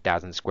this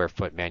 100,000 square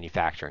foot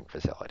manufacturing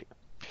facility.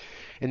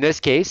 In this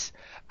case,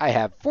 I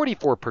have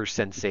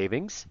 44%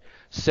 savings.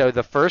 So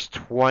the first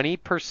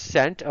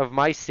 20% of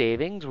my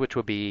savings, which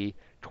will be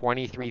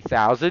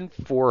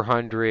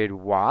 23,400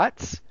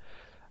 watts,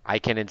 I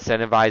can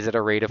incentivize at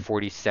a rate of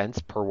 40 cents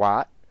per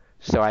watt.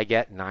 So I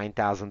get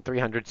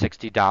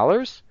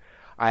 $9,360.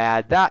 I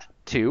add that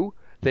to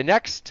the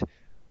next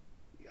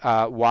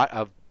watt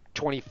of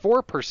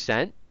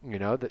 24%,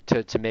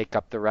 to make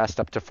up the rest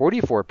up to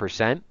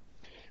 44%.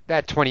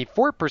 That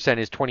 24%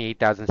 is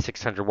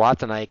 28,600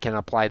 watts, and I can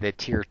apply the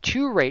tier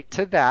 2 rate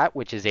to that,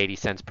 which is 80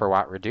 cents per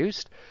watt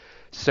reduced.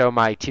 So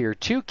my tier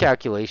 2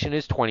 calculation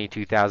is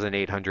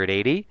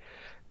 22,880.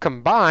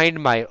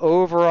 Combined, my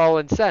overall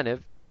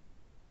incentive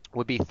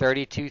would be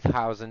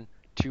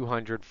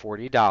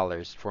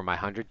 $32,240 for my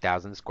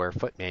 100,000 square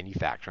foot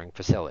manufacturing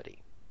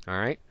facility. All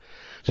right.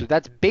 So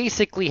that's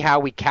basically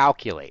how we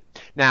calculate.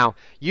 Now,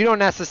 you don't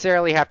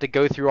necessarily have to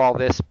go through all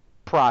this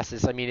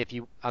process. I mean,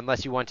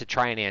 unless you want to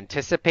try and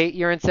anticipate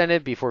your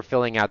incentive before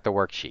filling out the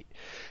worksheet.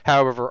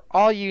 However,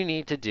 all you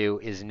need to do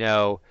is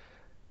know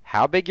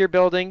how big your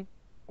building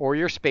or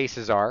your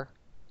spaces are,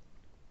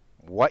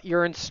 what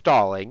you're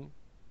installing,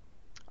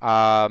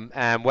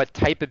 and what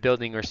type of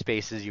building or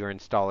spaces you're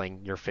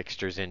installing your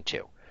fixtures into.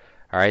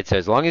 All right, so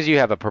as long as you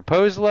have a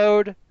proposed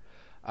load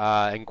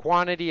and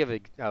quantity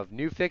of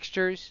new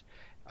fixtures,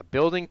 a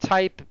building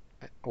type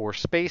or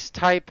space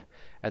type,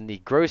 and the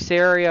gross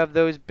area of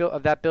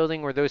that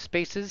building or those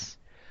spaces,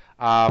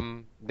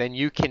 then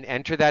you can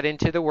enter that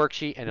into the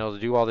worksheet and it'll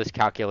do all this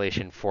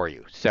calculation for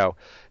you. So,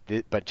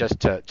 but just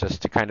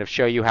to kind of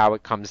show you how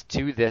it comes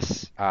to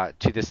this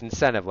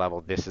incentive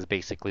level, this is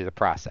basically the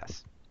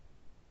process.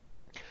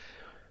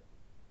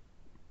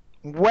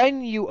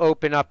 When you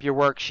open up your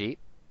worksheet,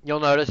 you'll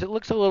notice it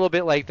looks a little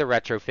bit like the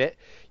retrofit.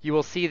 You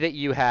will see that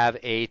you have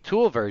a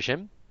tool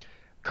version.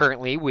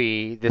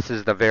 Currently, this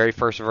is the very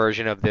first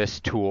version of this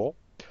tool.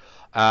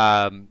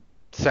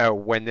 So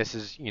when this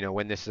is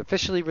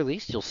officially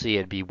released, you'll see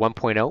it'd be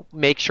 1.0.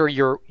 Make sure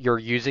you're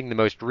using the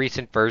most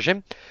recent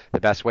version.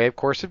 The best way, of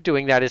course, of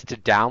doing that is to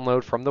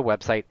download from the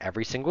website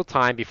every single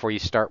time before you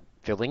start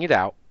filling it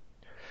out.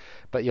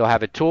 But you'll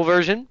have a tool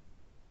version.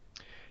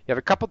 You have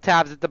a couple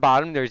tabs at the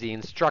bottom. There's the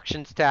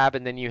instructions tab,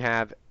 and then you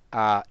have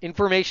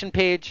information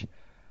page,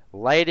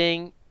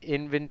 lighting,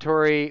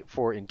 inventory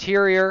for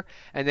interior,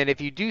 and then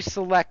if you do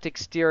select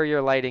exterior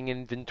lighting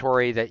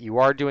inventory that you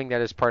are doing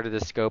that as part of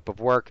the scope of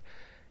work,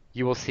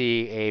 you will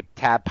see a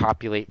tab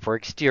populate for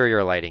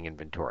exterior lighting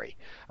inventory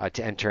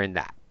to enter in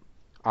that.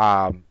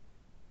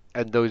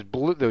 And those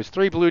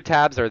three blue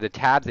tabs are the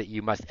tabs that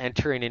you must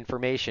enter in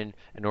information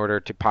in order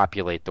to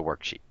populate the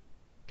worksheet.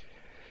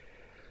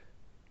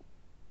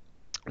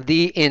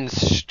 The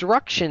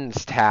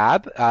instructions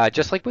tab,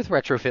 just like with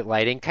retrofit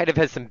lighting, kind of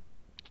has some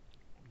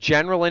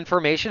general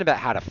information about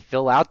how to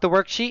fill out the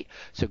worksheet.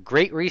 So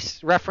great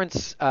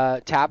reference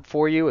tab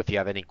for you. If you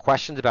have any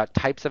questions about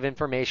types of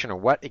information or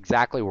what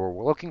exactly we're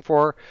looking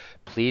for,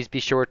 please be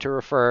sure to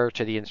refer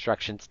to the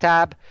instructions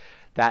tab.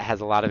 That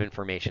has a lot of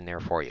information there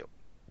for you.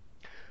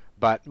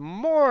 But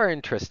more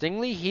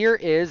interestingly, here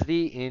is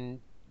the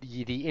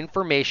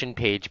information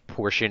page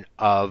portion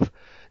of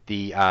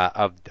the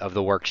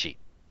worksheet.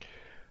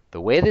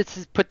 The way this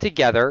is put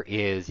together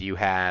is you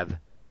have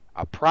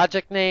a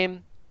project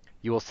name.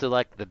 You will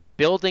select the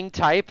building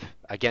type.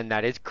 Again,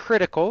 that is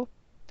critical.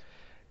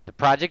 The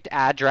project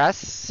address.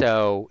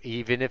 So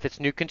even if it's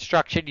new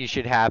construction, you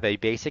should have a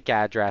basic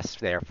address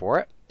there for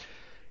it.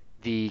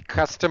 The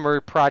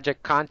customer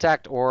project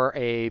contact or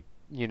a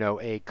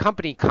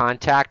company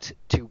contact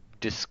to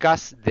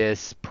discuss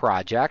this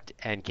project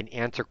and can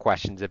answer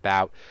questions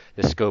about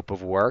the scope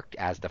of work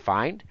as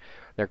defined.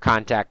 Their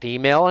contact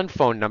email and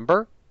phone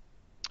number.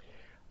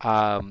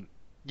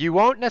 You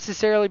won't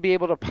necessarily be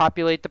able to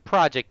populate the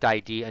project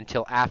ID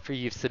until after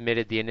you've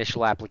submitted the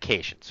initial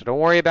application. So don't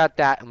worry about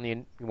that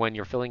when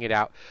you're filling it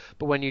out.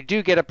 But when you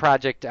do get a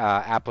project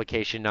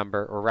application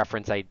number or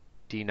reference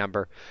ID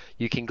number,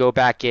 you can go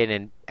back in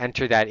and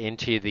enter that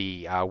into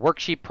the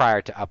worksheet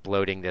prior to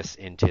uploading this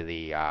into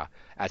the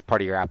as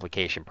part of your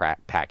application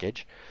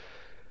package.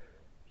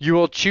 You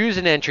will choose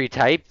an entry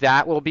type.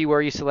 That will be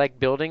where you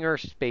select building or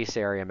space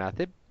area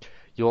method.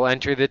 You'll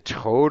enter the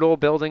total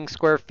building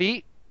square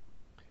feet.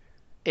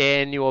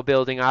 Annual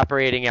building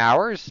operating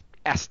hours,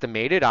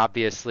 estimated.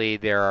 Obviously,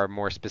 there are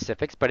more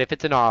specifics, but if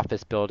it's an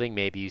office building,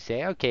 maybe you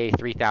say, okay,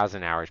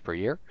 3,000 hours per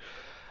year.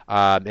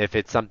 If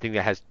it's something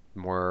that has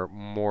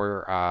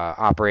more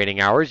operating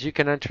hours, you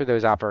can enter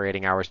those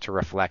operating hours to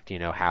reflect,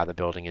 how the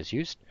building is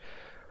used.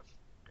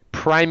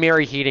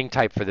 Primary heating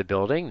type for the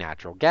building,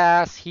 natural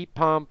gas, heat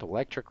pump,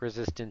 electric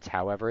resistance,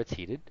 however it's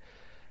heated.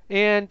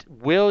 And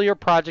will your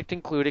project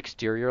include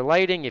exterior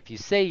lighting? If you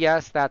say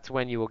yes, that's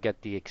when you will get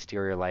the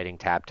exterior lighting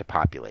tab to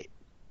populate.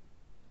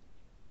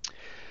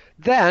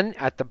 Then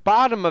at the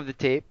bottom of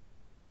the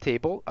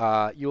table,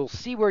 you'll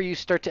see where you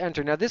start to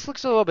enter. Now this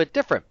looks a little bit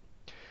different.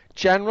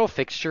 General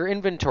fixture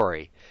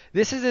inventory.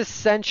 This is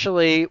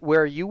essentially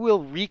where you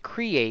will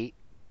recreate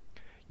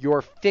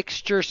your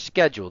fixture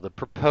schedule, the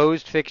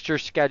proposed fixture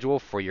schedule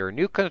for your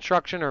new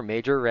construction or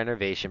major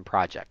renovation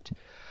project.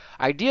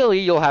 Ideally,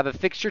 you'll have a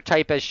fixture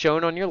type as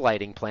shown on your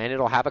lighting plan.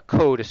 It'll have a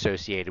code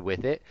associated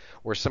with it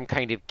or some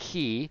kind of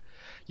key.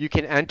 You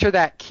can enter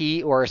that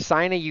key or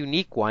assign a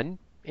unique one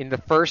in the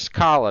first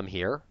column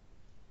here.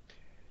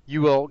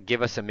 You will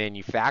give us a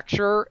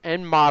manufacturer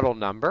and model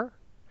number.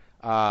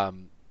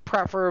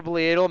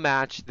 Preferably, it'll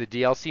match the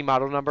DLC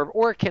model number,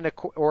 or it can,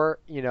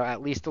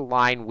 at least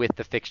align with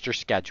the fixture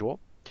schedule.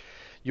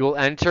 You will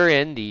enter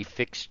in the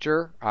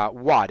fixture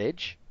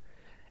wattage,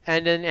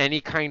 and then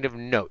any kind of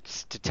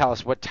notes to tell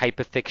us what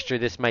type of fixture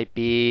this might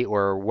be,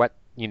 or what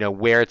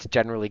where it's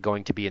generally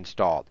going to be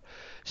installed.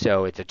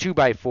 So it's a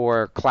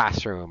 2x4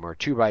 classroom or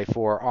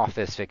 2x4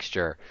 office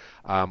fixture,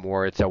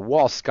 or it's a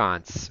wall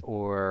sconce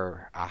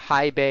or a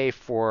high bay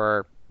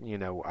for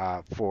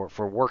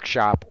for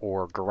workshop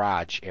or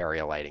garage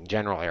area lighting,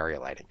 general area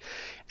lighting.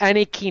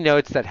 Any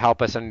keynotes that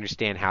help us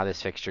understand how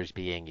this fixture is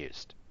being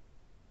used.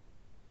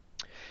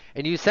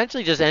 And you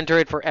essentially just enter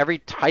it for every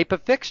type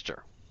of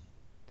fixture.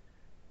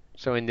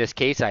 So in this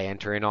case, I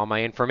enter in all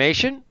my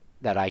information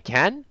that I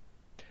can.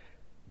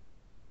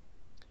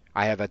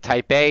 I have a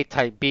type A,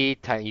 type B.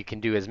 You can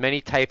do as many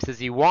types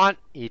as you want,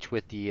 each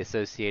with the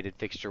associated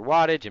fixture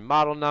wattage and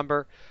model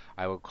number.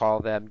 I will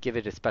give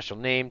it a special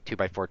name,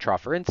 2x4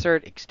 trough or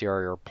insert,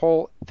 exterior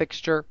pole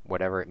fixture,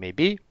 whatever it may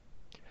be.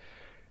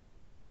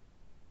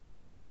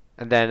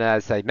 And then,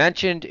 as I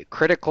mentioned,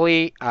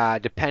 critically,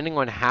 depending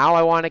on how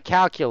I want to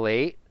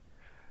calculate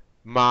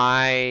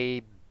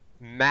my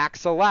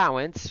max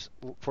allowance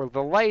for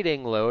the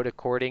lighting load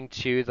according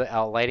to the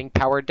lighting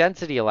power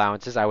density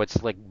allowances, I would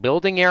select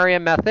building area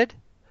method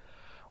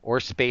or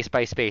space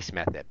by space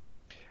method.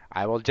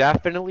 I will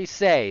definitely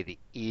say the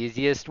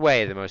easiest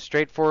way, the most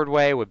straightforward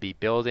way, would be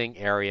building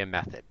area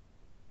method.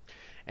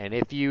 And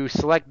if you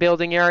select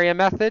building area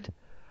method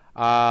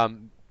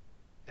and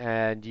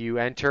you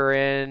enter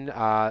in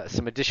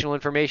some additional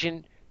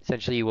information,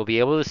 essentially you will be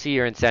able to see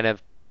your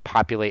incentive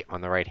populate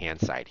on the right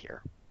hand side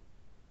here.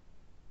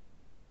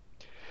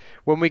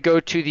 When we go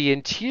to the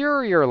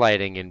interior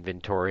lighting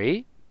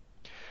inventory,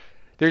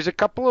 there's a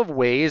couple of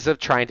ways of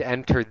trying to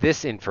enter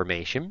this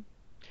information.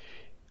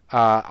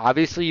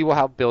 Obviously, you will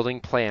have building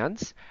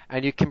plans,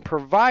 and you can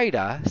provide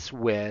us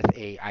with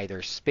a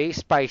either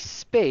space by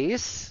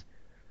space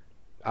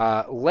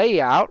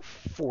layout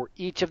for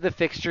each of the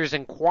fixtures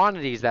and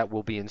quantities that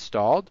will be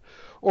installed,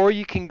 or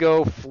you can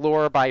go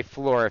floor by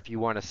floor if you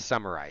want to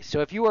summarize. So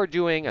if you are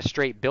doing a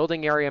straight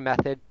building area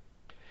method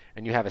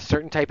and you have a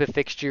certain type of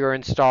fixture you're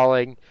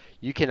installing,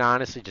 you can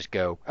honestly just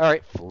go, all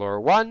right, floor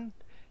 1,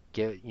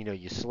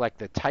 you select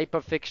the type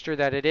of fixture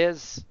that it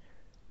is,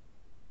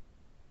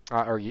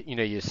 or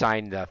you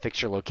assign the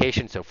fixture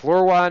location, so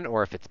floor 1,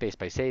 or if it's space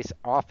by space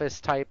office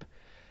type,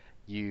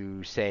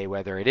 you say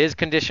whether it is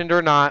conditioned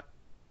or not,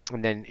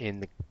 and then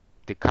in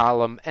the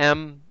column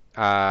M,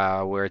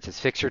 where it says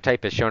fixture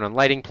type as shown on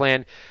lighting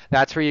plan,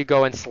 that's where you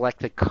go and select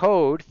the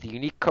code, the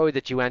unique code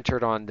that you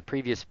entered on the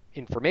previous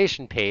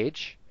information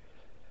page.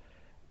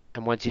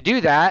 And once you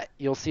do that,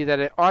 you'll see that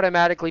it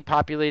automatically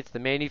populates the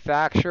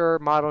manufacturer,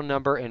 model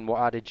number, and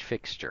wattage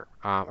fixture,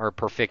 or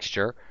per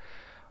fixture.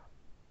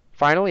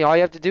 Finally, all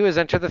you have to do is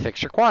enter the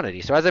fixture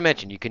quantity. So as I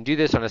mentioned, you can do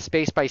this on a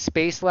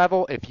space-by-space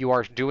level. If you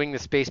are doing the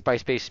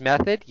space-by-space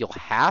method, you'll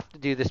have to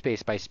do the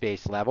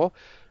space-by-space level.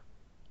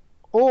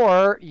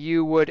 Or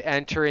you would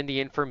enter in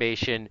the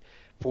information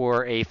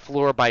for a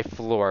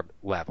floor-by-floor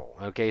level.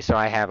 Okay, so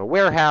I have a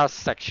warehouse,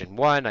 section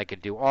 1. I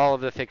could do all of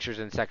the fixtures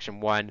in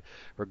section 1,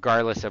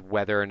 regardless of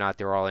whether or not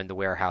they're all in the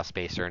warehouse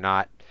space or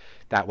not.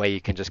 That way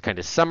you can just kind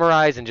of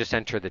summarize and just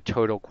enter the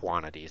total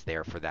quantities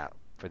there for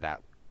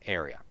that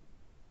area.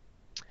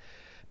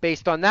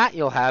 Based on that,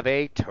 you'll have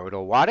a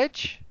total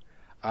wattage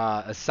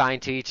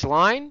assigned to each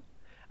line,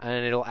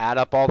 and it'll add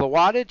up all the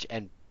wattage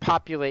and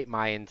populate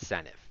my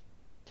incentive.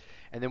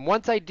 And then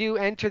once I do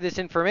enter this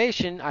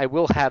information, I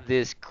will have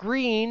this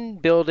green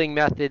building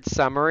method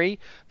summary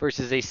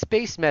versus a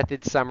space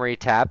method summary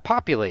tab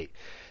populate.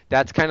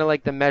 That's kind of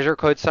like the measure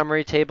code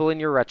summary table in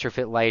your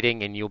retrofit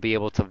lighting, and you'll be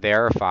able to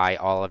verify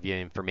all of your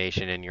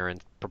information in your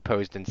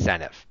proposed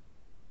incentive.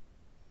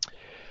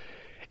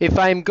 If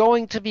I'm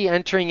going to be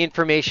entering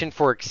information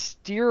for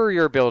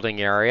exterior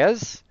building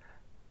areas,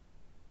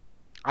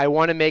 I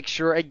want to make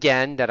sure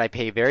again that I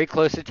pay very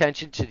close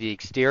attention to the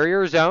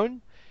exterior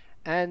zone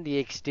and the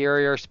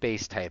exterior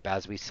space type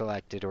as we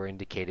selected or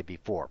indicated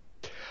before.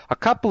 A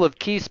couple of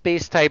key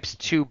space types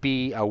to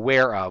be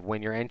aware of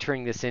when you're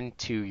entering this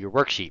into your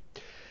worksheet.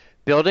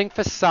 Building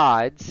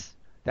facades,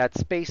 that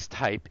space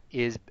type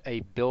is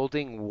a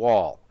building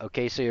wall.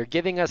 Okay, so you're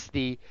giving us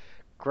the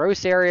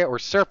gross area or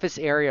surface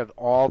area of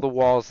all the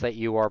walls that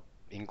you are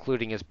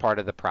including as part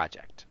of the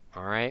project.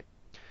 All right,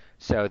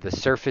 so the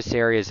surface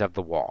areas of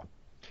the wall.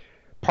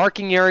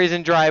 Parking areas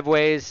and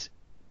driveways,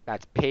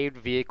 that's paved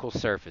vehicle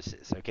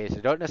surfaces. Okay,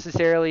 so don't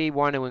necessarily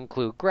want to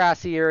include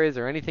grassy areas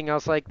or anything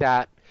else like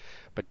that,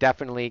 but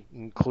definitely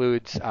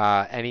includes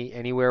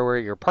anywhere where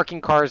your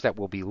parking cars that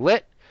will be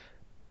lit,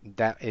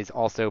 that is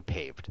also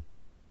paved.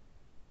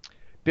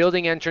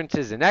 Building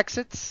entrances and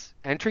exits,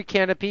 entry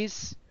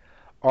canopies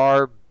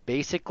are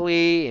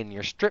basically in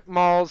your strip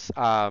malls,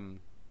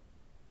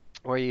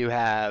 where you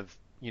have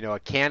a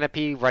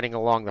canopy running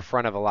along the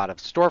front of a lot of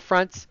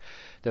storefronts.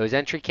 Those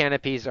entry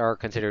canopies are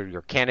considered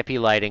your canopy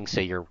lighting,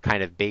 so you're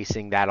kind of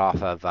basing that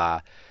off of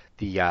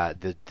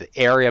the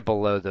area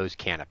below those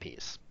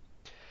canopies.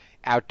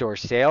 Outdoor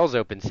sales,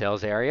 open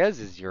sales areas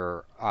is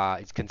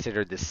it's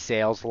considered the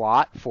sales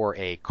lot for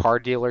a car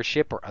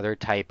dealership or other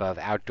type of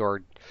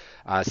outdoor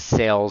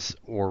sales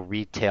or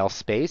retail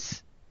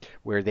space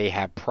where they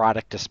have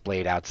product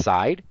displayed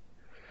outside.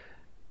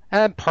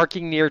 And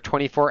parking near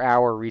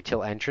 24-hour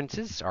retail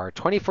entrances are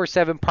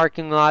 24/7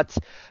 parking lots,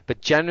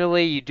 but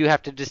generally you do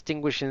have to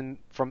distinguish them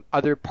from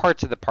other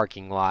parts of the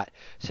parking lot.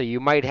 So you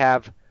might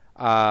have,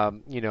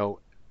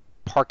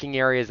 parking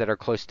areas that are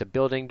close to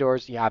building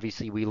doors. Yeah,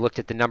 obviously, we looked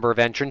at the number of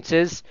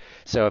entrances.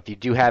 So if you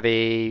do have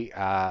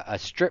a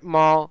strip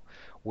mall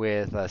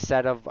with a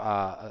set of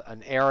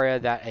an area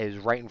that is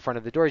right in front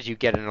of the doors, you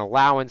get an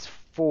allowance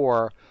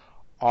for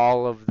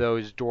all of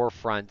those door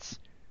fronts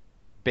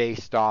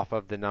based off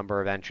of the number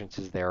of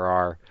entrances there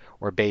are,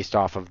 or based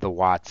off of the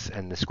watts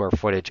and the square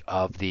footage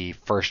of the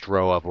first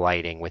row of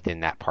lighting within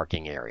that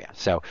parking area.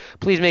 So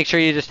please make sure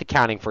you're just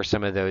accounting for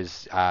some of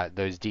those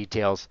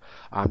details.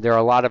 There are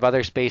a lot of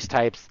other space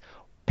types,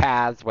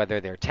 paths, whether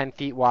they're 10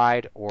 feet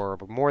wide or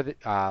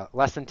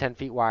less than 10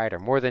 feet wide or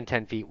more than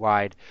 10 feet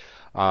wide.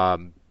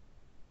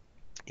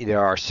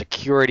 There are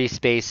security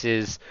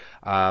spaces,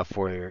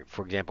 for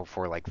example,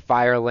 for like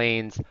fire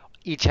lanes.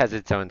 Each has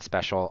its own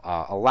special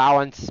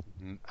allowance.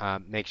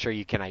 Make sure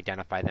you can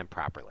identify them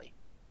properly.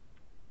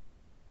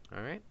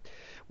 All right.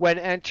 When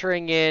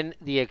entering in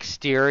the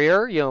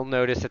exterior, you'll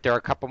notice that there are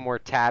a couple more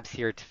tabs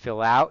here to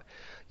fill out.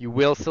 You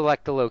will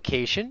select the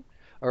location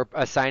or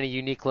assign a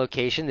unique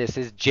location. This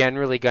is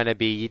generally going to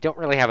be, you don't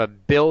really have a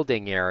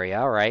building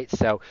area, right?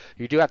 So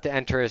you do have to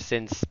enter us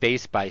in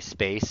space by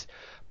space,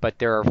 but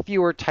there are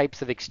fewer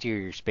types of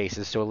exterior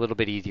spaces, so a little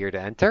bit easier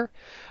to enter.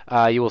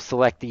 You will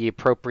select the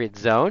appropriate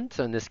zone.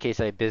 So in this case,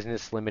 a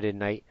business limited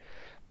night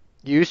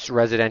use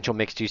residential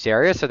mixed use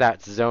area. So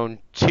that's zone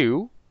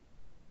 2.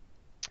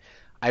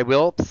 I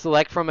will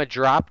select from a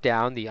drop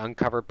down the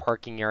uncovered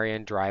parking area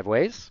and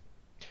driveways.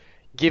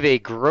 Give a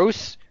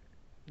gross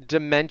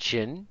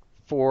dimension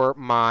for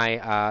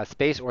my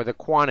space or the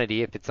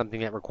quantity if it's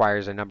something that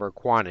requires a number of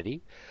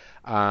quantity.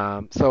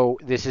 So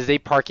this is a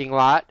parking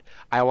lot.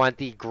 I want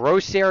the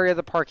gross area of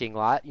the parking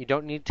lot. You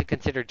don't need to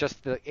consider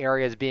just the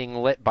areas being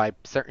lit by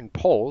certain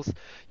poles.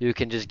 You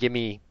can just give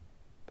me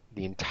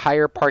the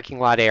entire parking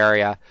lot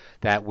area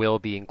that will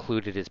be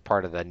included as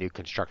part of the new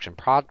construction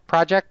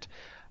project.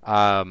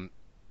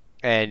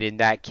 And in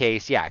that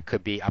case, yeah, it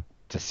could be up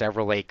to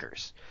several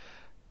acres.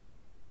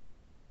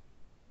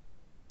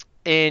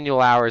 Annual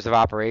hours of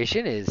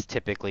operation is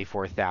typically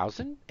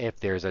 4,000.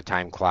 If there's a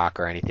time clock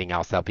or anything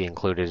else that'll be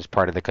included as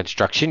part of the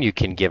construction, you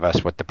can give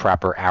us what the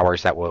proper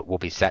hours that will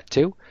be set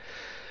to.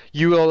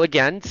 You will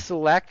again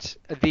select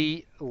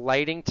the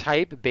lighting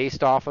type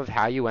based off of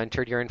how you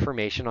entered your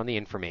information on the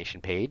information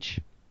page.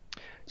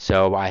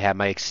 So I have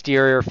my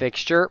exterior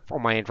fixture for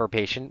my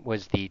information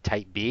was the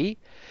type B.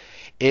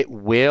 It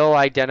will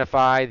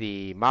identify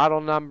the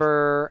model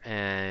number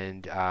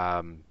and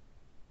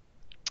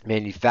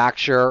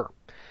manufacturer,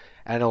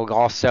 and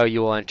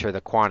you will enter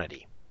the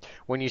quantity.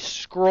 When you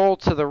scroll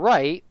to the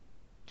right,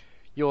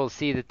 you will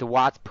see that the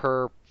watts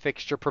per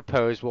fixture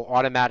proposed will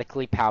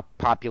automatically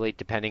populate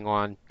depending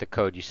on the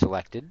code you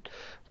selected,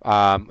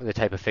 the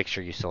type of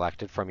fixture you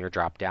selected from your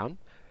drop down.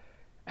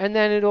 And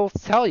then it'll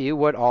tell you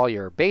what all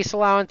your base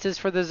allowances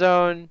for the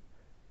zone,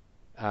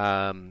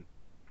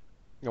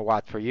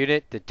 watts per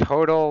unit, the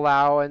total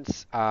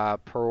allowance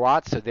per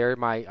watt. So there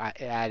I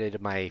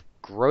added my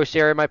gross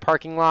area of my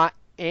parking lot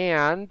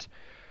and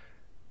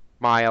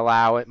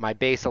my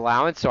base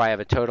allowance. So I have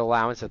a total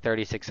allowance of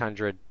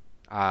 3,600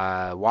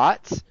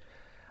 watts.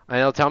 And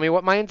it'll tell me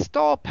what my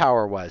install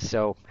power was.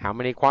 So how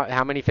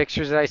many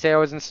fixtures did I say I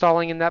was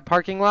installing in that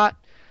parking lot?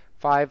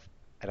 5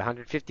 at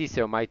 150.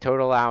 So my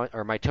total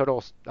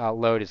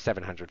load is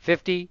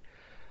 750.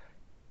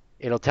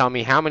 It'll tell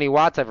me how many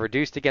watts I've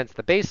reduced against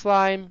the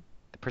baseline,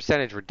 the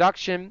percentage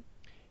reduction.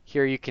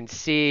 Here you can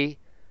see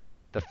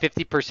the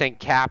 50%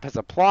 cap has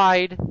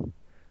applied.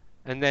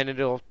 and then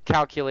it'll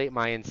calculate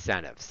my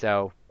incentive.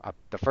 So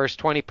the first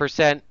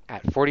 20%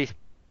 at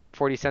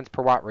 40 cents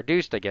per watt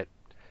reduced, I get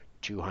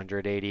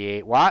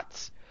 288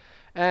 watts.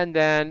 And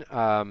then,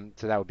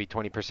 so that would be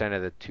 20%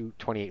 of the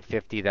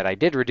 2850 that I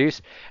did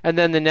reduce. And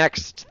then the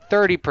next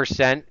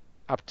 30%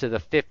 up to the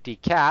 50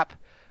 cap,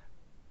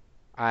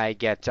 I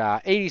get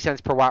 80 cents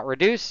per watt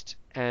reduced,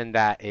 and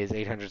that is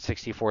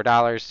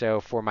 $864. So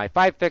for my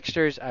 5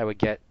 fixtures, I would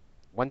get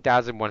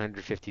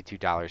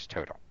 $1,152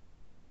 total.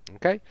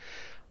 Okay?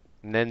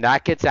 And then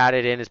that gets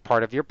added in as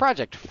part of your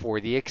project for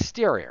the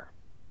exterior.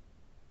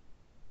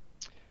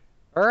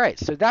 All right,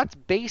 so that's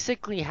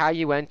basically how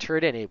you enter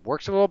it in. It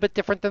works a little bit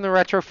different than the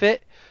retrofit.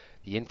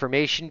 The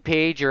information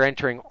page, you're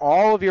entering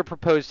all of your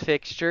proposed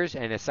fixtures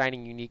and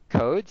assigning unique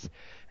codes.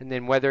 And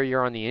then whether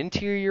you're on the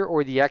interior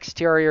or the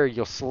exterior,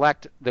 you'll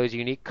select those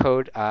unique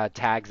code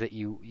tags that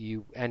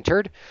you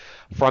entered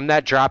from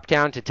that drop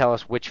down to tell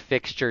us which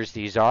fixtures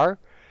these are.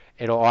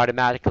 It'll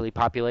automatically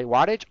populate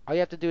wattage. All you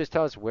have to do is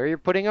tell us where you're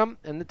putting them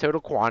and the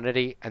total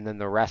quantity, and then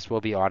the rest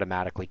will be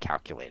automatically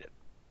calculated.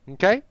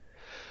 Okay?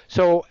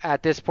 So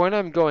at this point,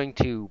 I'm going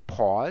to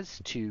pause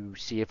to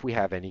see if we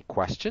have any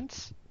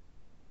questions.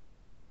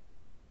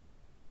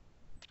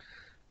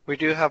 We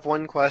do have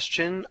one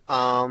question.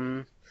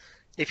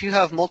 If you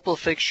have multiple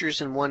fixtures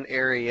in one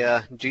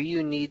area, do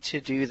you need to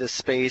do the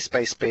space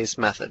by space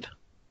method?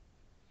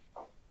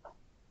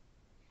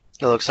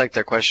 It looks like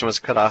their question was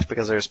cut off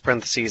because there's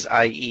parentheses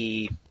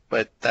IE,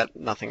 but that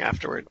nothing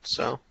afterward.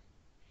 So,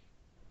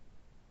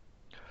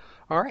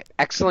 all right,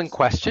 excellent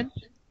question.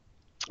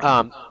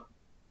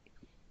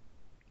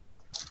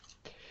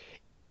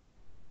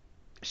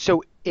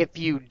 So if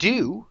you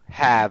do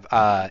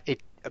have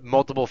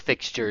multiple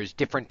fixtures,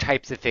 different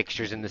types of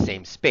fixtures in the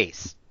same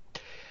space,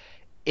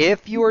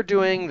 if you are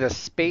doing the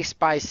space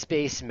by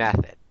space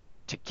method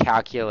to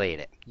calculate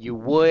it, you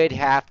would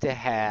have to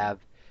have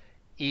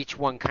each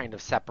one kind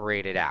of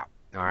separated out.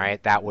 All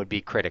right, that would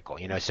be critical.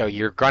 So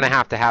you're going to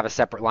have a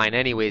separate line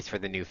anyways for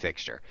the new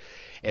fixture.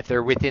 If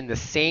they're within the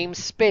same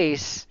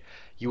space,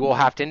 you will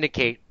have to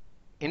indicate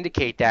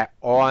that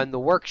on the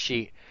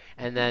worksheet,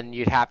 and then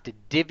you'd have to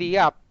divvy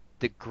up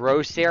the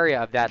gross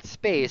area of that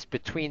space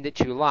between the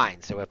two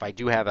lines. So if I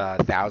do have a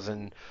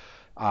 1,000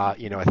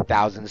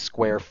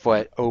 square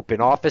foot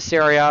open office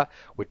area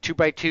with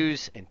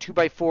 2x2s and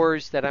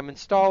 2x4s that I'm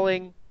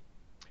installing,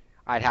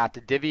 I'd have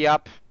to divvy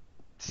up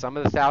some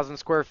of the 1,000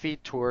 square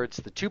feet towards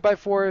the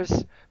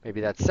 2x4s,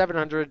 maybe that's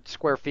 700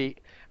 square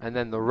feet, and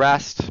then the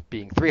rest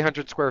being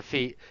 300 square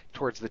feet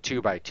towards the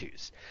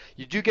 2x2s.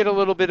 You do get a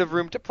little bit of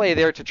room to play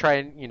there to try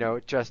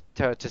and, just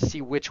to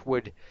see which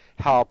would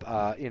help,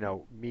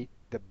 meet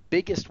the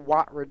biggest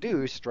watt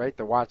reduced, right?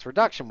 The watts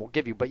reduction will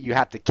give you, but you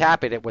have to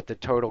cap it at what the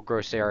total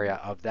gross area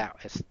of that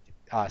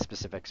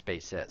specific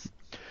space is.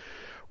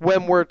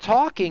 When we're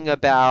talking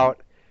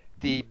about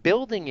the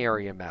building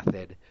area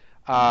method,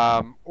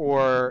 that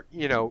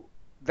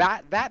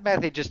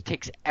method just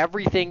takes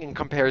everything and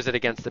compares it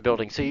against the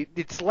building. So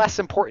it's less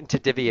important to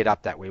divvy it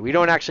up that way. We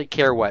don't actually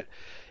care what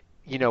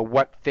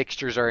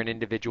fixtures are in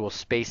individual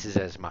spaces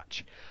as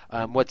much.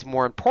 What's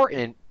more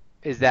important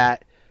is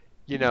that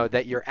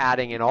that you're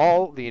adding in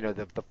all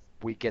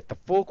we get the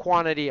full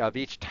quantity of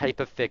each type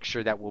of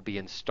fixture that will be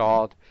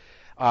installed,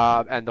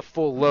 and the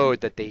full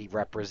load that they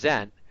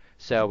represent.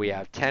 So we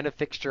have 10 of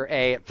fixture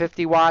A at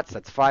 50 watts,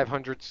 that's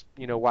 500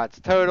 watts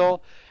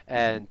total,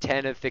 and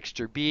 10 of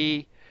fixture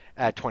B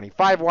at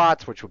 25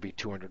 watts, which will be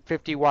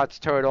 250 watts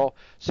total.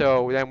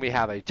 So then we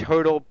have a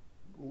total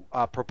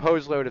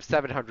proposed load of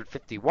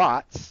 750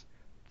 watts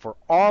for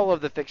all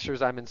of the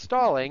fixtures I'm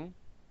installing.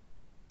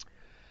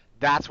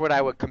 That's what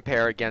I would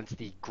compare against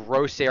the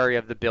gross area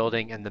of the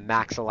building and the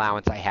max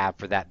allowance I have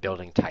for that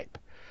building type.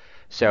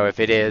 So if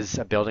it is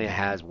a building that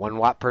has 1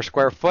 watt per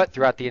square foot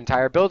throughout the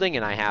entire building,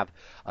 and I have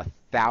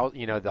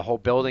the whole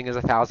building is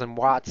 1,000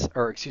 watts,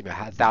 or excuse me,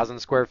 1,000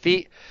 square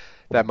feet,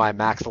 then my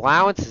max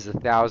allowance is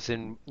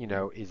 1,000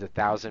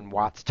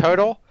 watts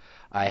total.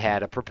 I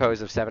had a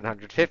proposed of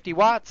 750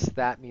 watts.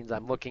 That means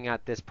I'm looking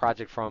at this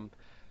project from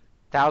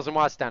 1,000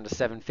 watts down to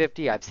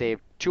 750. I've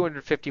saved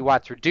 250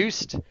 watts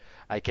reduced.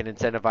 I can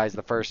incentivize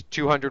the first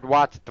 200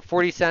 watts at the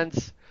 40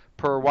 cents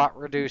per watt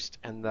reduced,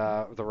 and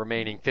the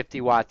remaining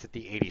 50 watts at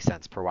the 80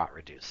 cents per watt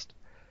reduced.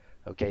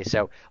 Okay,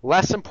 so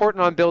less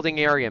important on building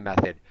area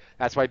method.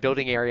 That's why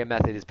building area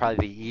method is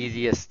probably the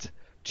easiest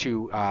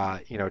to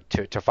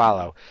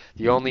follow.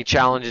 The only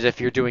challenge is if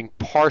you're doing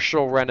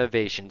partial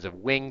renovations of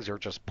wings or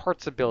just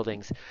parts of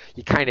buildings,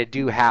 you kind of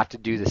do have to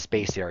do the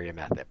space area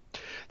method.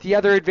 The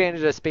other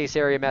advantage of space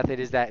area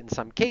method is that in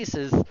some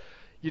cases,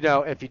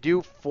 if you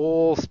do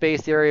full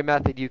space area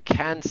method, you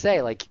can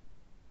say, like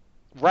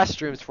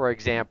restrooms, for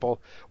example,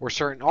 or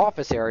certain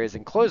office areas,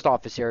 enclosed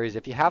office areas,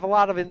 if you have a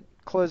lot of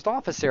enclosed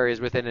office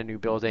areas within a new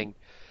building,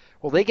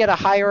 well, they get a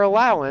higher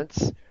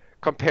allowance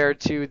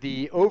compared to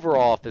the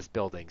overall office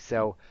building.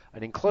 So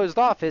an enclosed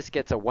office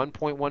gets a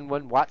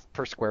 1.11 watts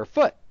per square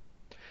foot.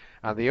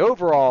 The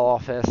overall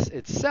office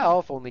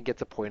itself only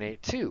gets a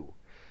 0.82.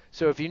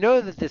 So if you know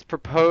that this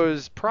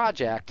proposed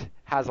project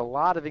has a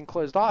lot of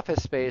enclosed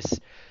office space,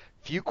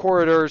 few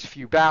corridors,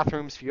 few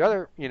bathrooms, few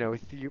other,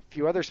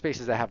 few other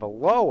spaces that have a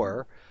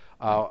lower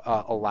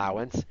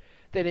allowance,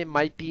 then it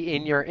might be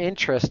in your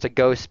interest to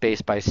go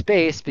space by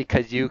space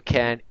because you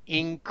can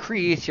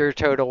increase your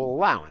total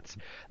allowance.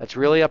 That's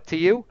really up to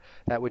you.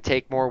 That would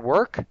take more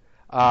work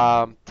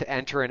to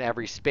enter in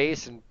every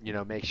space and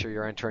make sure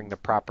you're entering the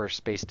proper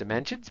space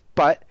dimensions,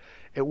 but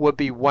it would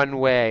be one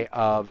way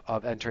of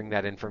entering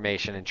that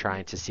information and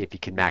trying to see if you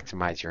can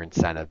maximize your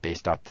incentive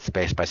based off the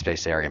space by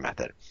space area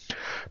method.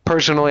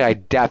 Personally, I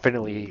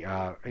definitely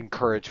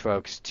encourage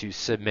folks to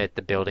submit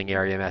the building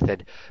area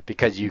method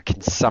because you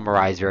can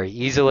summarize very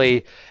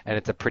easily and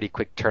it's a pretty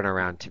quick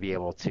turnaround to be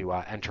able to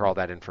enter all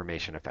that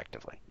information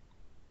effectively.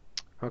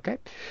 Okay,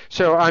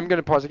 so I'm going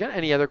to pause again.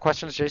 Any other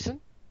questions, Jason?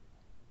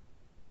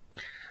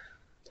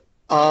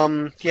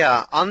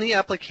 Yeah, on the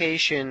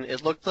application,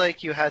 it looked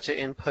like you had to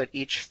input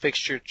each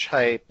fixture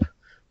type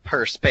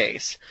per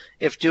space.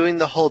 If doing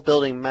the whole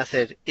building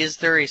method, is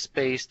there a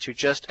space to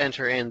just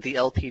enter in the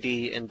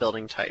LPD and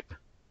building type?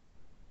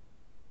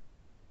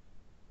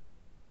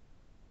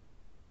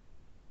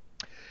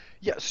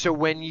 Yeah, so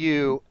when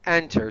you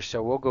enter,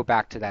 so we'll go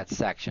back to that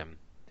section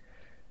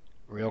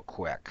real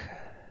quick.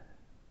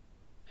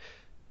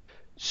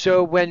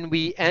 So when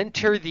we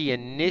enter the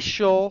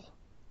initial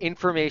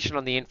information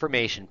on the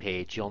information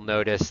page, you'll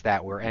notice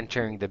that we're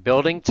entering the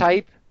building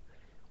type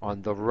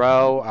on the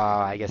row,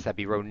 I guess that'd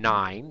be row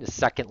 9, the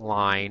second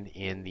line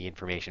in the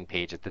information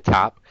page at the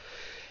top.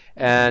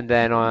 And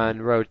then on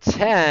row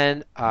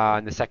 10,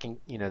 in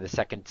the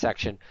second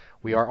section,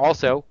 we are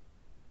also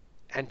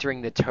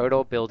entering the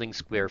total building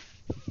square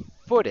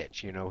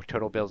footage,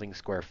 total building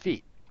square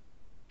feet.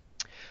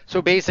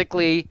 So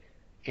basically,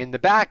 in the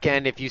back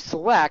end, if you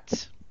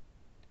select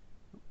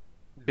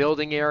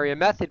building area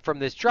method from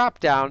this drop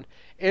down,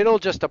 it'll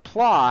just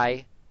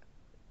apply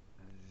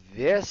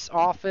this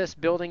office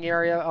building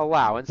area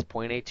allowance,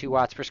 0.82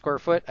 watts per square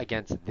foot,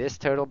 against this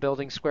total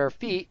building square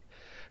feet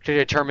to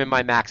determine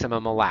my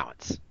maximum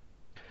allowance.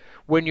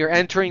 When you're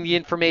entering the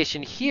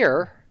information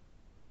here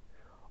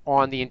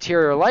on the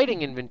interior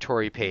lighting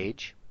inventory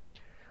page,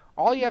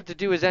 all you have to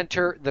do is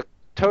enter the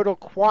total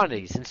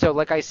quantities. And so,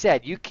 like I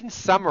said, you can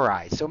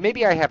summarize. So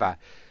maybe I have a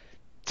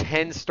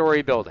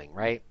 10-story building,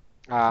 right?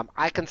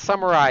 I can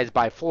summarize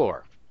by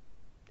floor.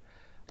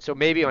 So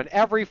maybe on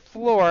every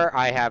floor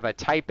I have a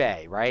type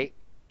A, right?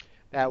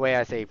 That way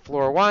I say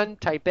floor 1,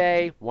 type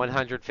A,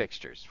 100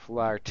 fixtures.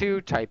 Floor 2,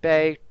 type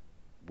A,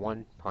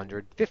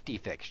 150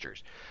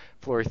 fixtures.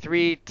 Floor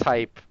 3,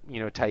 type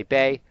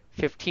A,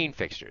 15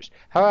 fixtures.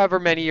 However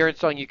many you're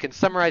installing, you can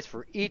summarize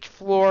for each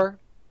floor.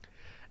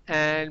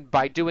 And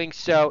by doing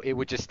so, it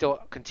would just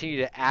still continue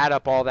to add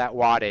up all that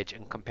wattage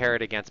and compare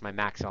it against my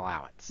max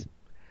allowance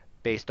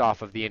based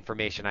off of the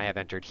information I have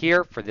entered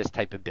here for this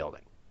type of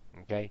building.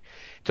 Okay,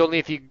 it's only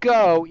if you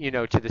go,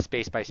 to the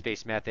space by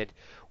space method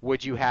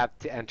would you have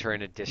to enter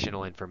in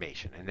additional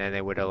information, and then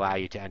it would allow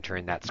you to enter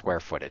in that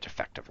square footage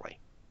effectively.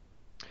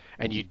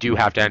 And you do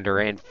have to enter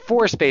in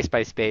for space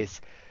by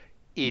space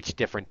each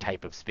different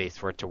type of space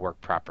for it to work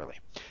properly.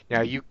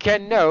 Now you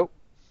can note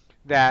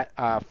that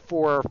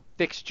for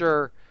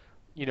fixture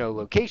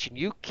location,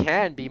 you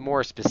can be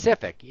more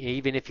specific.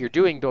 Even if you're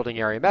doing building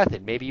area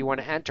method, maybe you want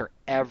to enter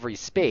every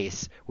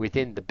space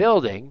within the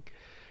building.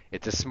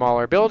 It's a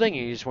smaller building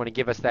and you just want to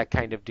give us that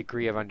kind of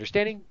degree of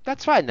understanding,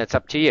 that's fine. That's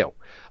up to you.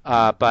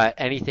 But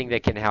anything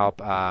that can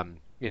help,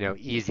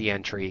 easy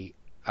entry,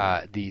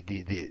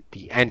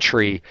 the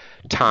entry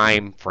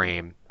time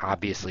frame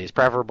obviously is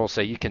preferable.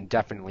 So you can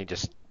definitely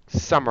just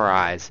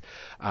summarize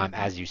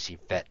as you see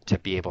fit to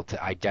be able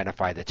to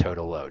identify the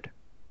total load.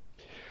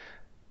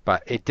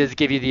 But it does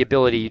give you the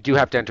ability, you do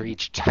have to enter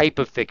each type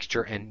of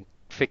fixture and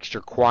fixture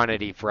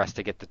quantity for us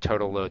to get the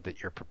total load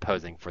that you're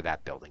proposing for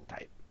that building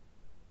type.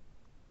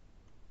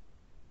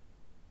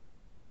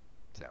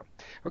 So,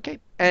 okay,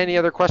 any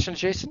other questions,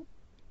 Jason?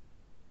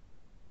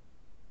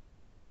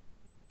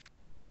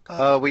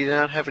 We do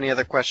not have any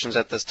other questions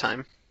at this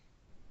time.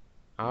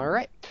 All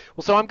right.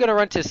 Well, so I'm going to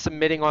run to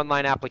submitting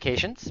online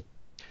applications.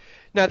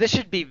 Now, this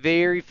should be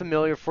very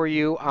familiar for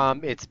you.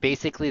 It's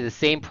basically the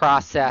same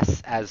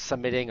process as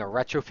submitting a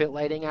retrofit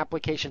lighting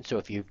application. So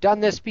if you've done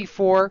this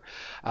before,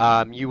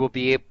 you will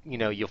be,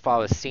 you'll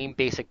follow the same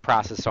basic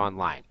process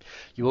online.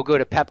 You will go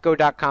to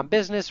pepco.com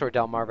business or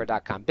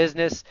delmarva.com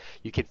business.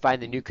 You can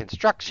find the new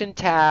construction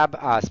tab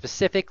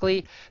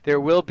specifically. There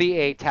will be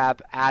a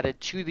tab added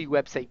to the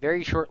website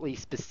very shortly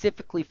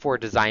specifically for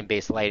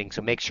design-based lighting.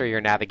 So make sure you're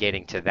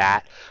navigating to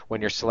that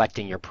when you're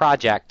selecting your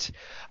project.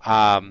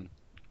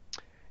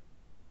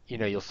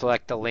 You'll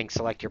select the link,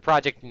 select your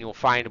project, and you'll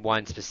find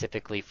one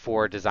specifically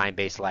for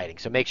design-based lighting.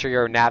 So make sure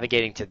you're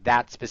navigating to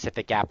that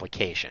specific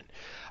application.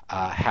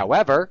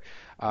 However,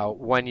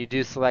 when you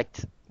do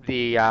select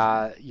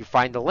you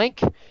find the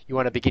link, you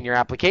want to begin your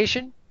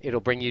application, it'll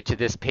bring you to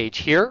this page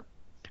here,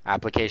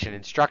 application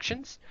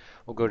instructions.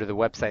 We'll go to the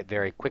website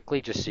very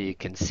quickly just so you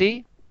can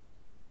see.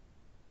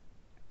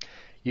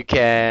 You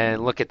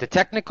can look at the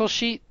technical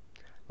sheet,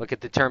 look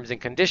at the terms and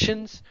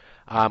conditions.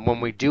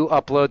 When we do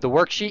upload the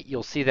worksheet,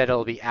 you'll see that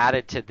it'll be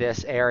added to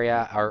this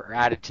area or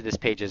added to this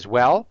page as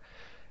well.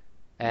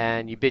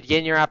 And you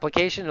begin your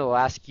application, it'll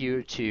ask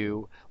you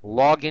to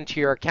log into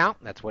your account.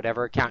 That's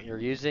whatever account you're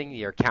using,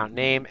 your account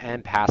name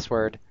and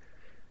password.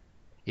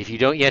 If you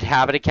don't yet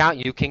have an account,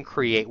 you can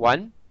create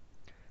one.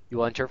 You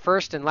will enter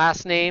first and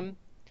last name,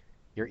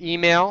 your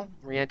email,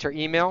 re-enter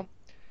email.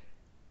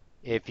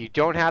 If you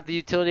don't have the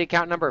utility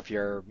account number, if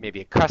you're maybe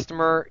a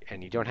customer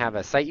and you don't have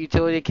a site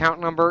utility account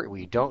number,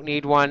 we don't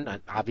need one.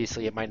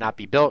 Obviously, it might not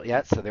be built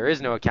yet, so there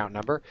is no account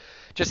number.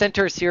 Just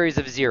enter a series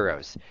of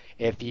zeros.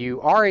 If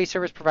you are a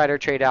service provider,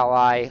 trade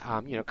ally,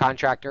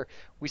 contractor,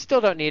 we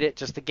still don't need it.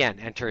 Just again,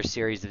 enter a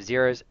series of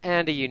zeros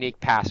and a unique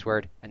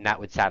password, and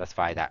that would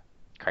satisfy that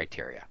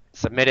criteria.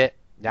 Submit it.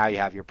 Now you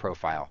have your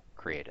profile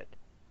created.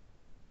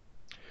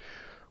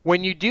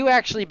 When you do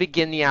actually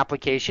begin the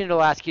application,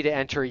 it'll ask you to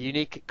enter a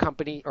unique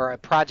company or a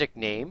project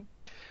name.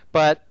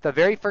 But the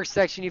very first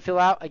section you fill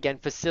out, again,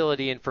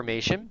 facility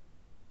information.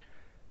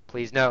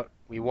 Please note,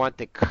 we want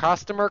the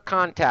customer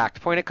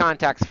contact, point of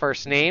contact's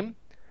first name,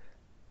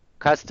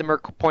 customer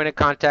point of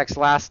contact's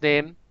last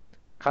name,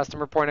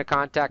 customer point of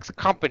contact's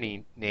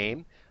company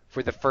name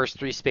for the first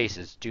 3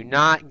 spaces. Do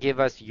not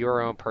give us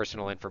your own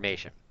personal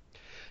information.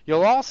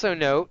 You'll also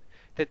note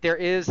that there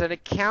is an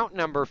account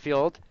number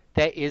field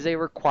that is a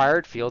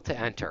required field to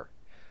enter.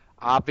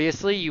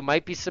 Obviously, you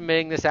might be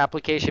submitting this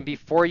application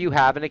before you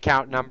have an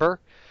account number.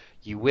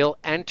 You will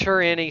enter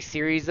in a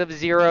series of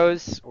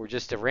zeros or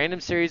just a random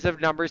series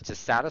of numbers to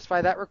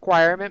satisfy that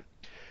requirement.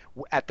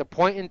 At the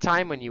point in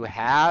time when you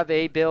have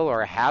a bill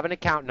or have an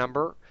account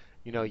number,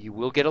 you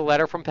will get a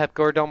letter from Pepco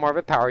or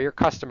Delmarva Power, your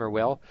customer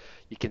will.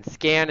 You can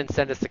scan and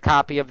send us a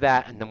copy of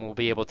that, and then we'll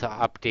be able to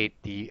update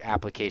the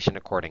application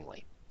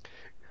accordingly.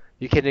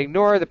 You can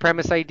ignore the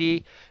premise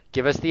ID.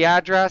 Give us the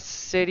address,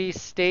 city,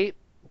 state,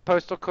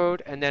 postal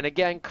code, and then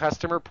again,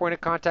 customer point of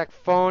contact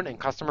phone and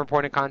customer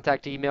point of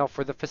contact email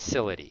for the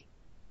facility.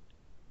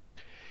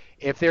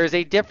 If there's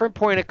a different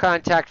point of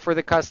contact for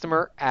the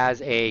customer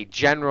as a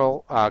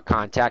general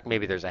contact,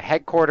 maybe there's a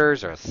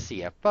headquarters or a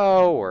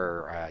CFO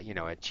or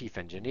a chief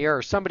engineer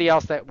or somebody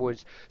else that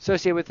was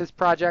associated with this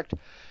project,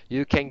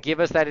 you can give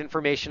us that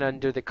information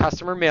under the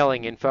customer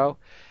mailing info.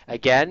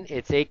 Again,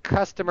 it's a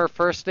customer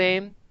first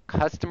name,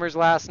 customer's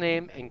last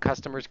name, and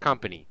customer's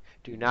company.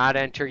 Do not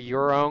enter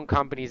your own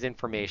company's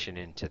information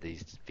into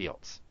these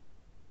fields.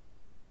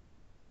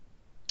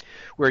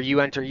 Where you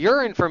enter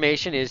your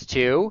information is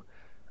to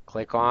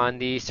click on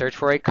the search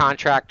for a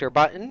contractor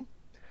button.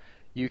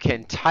 You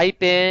can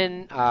type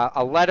in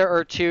a letter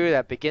or two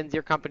that begins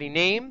your company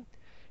name,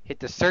 hit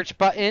the search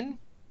button,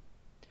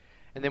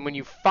 and then when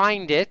you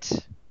find it,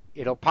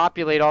 it'll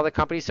populate all the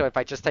companies. So if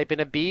I just type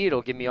in a B,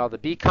 it'll give me all the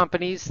B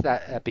companies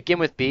that begin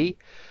with B.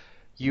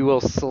 You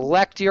will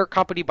select your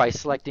company by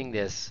selecting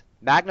this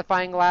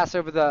magnifying glass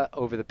over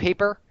the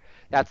paper.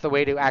 That's the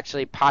way to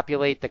actually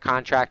populate the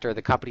contractor or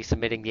the company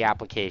submitting the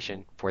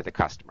application for the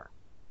customer.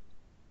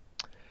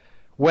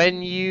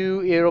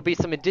 It'll be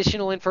some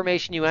additional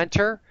information you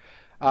enter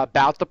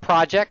about the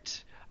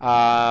project.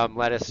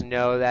 Let us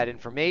know that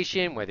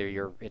information,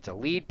 whether it's a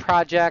lead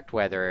project,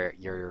 whether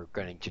you're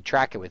going to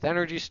track it with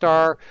Energy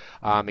Star,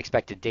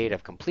 expected date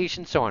of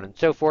completion, so on and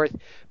so forth.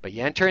 But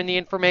you enter in the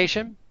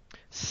information,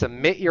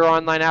 submit your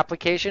online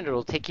application.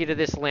 It'll take you to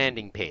this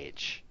landing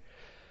page.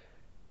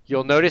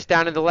 You'll notice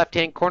down in the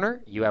left-hand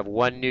corner, you have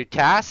one new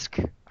task.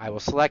 I will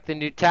select the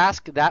new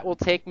task. That will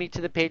take me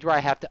to the page where I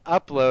have to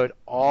upload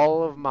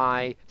all of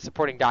my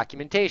supporting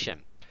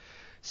documentation.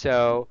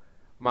 So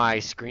my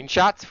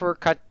screenshots for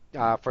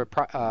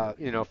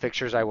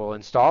fixtures I will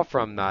install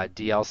from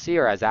DLC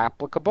or as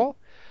applicable,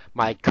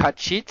 my cut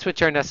sheets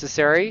which are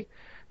necessary,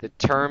 the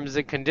terms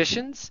and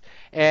conditions,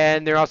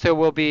 and there also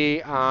will be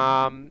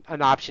an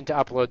option to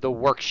upload the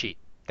worksheet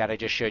that I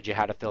just showed you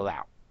how to fill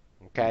out.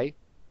 Okay.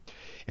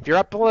 If you're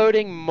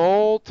uploading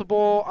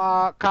multiple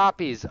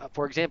copies,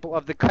 for example,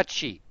 of the cut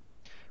sheet,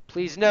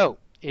 please note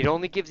it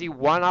only gives you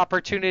one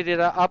opportunity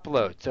to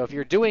upload. So if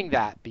you're doing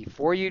that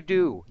before you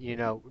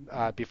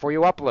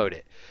upload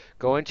it,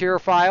 go into your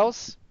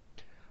files,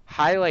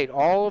 highlight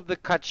all of the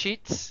cut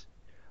sheets,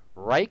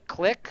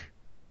 right-click,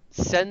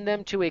 send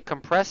them to a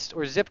compressed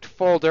or zipped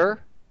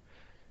folder,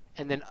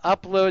 and then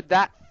upload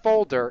that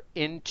folder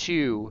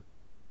into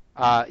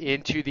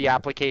the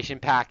application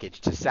package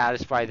to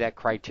satisfy that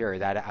criteria,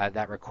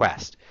 that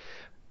request.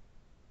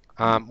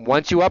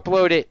 Once you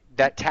upload it,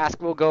 that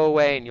task will go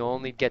away and you'll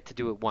only get to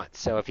do it once.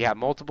 So if you have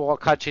multiple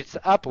cut sheets to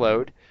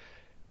upload,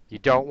 you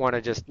don't want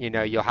to just,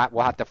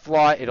 we'll have to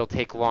flaw it. It'll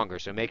take longer.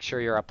 So make sure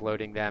you're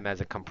uploading them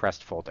as a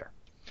compressed folder.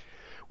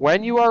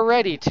 When you are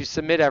ready to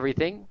submit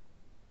everything,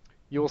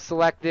 you will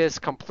select this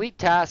complete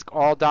task,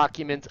 all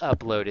documents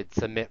uploaded,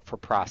 submit for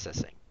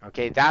processing.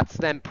 Okay, that's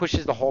then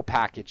pushes the whole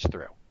package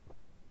through.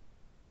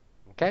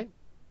 Okay.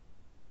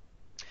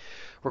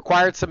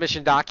 Required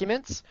submission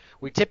documents.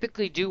 We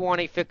typically do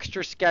want a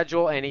fixture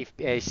schedule and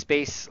a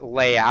space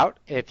layout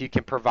if you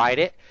can provide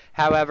it.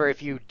 However,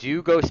 if you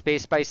do go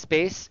space by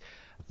space,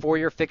 for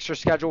your fixture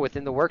schedule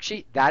within the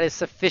worksheet, that is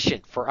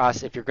sufficient for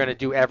us if you're going to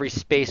do every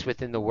space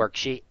within the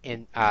worksheet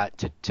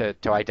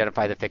to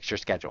identify the fixture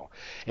schedule.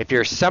 If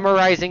you're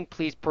summarizing,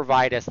 please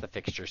provide us the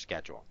fixture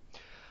schedule.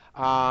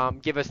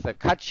 Give us the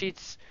cut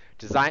sheets,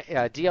 design,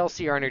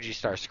 DLC or Energy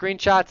Star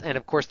screenshots, and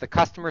of course the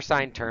customer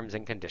signed terms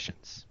and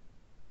conditions.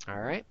 All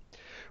right.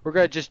 We're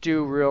going to just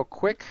do real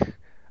quick.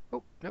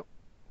 Oh, nope.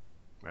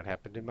 What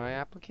happened in my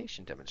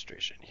application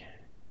demonstration?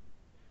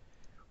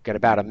 Got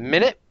about a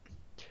minute.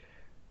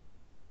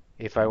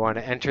 If I want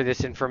to enter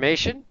this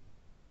information,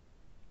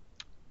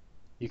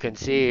 you can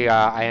see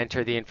I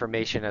enter the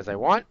information as I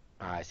want.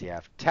 I see I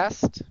have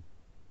test.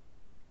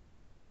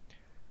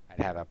 I'd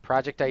have a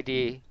project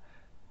ID.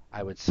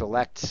 I would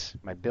select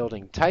my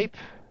building type.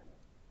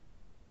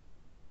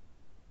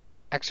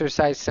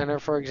 Exercise center,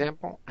 for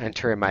example.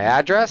 Enter in my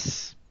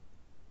address.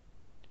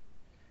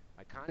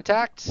 My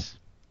contact.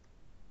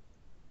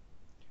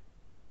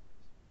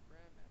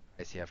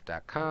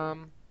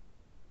 ICF.com.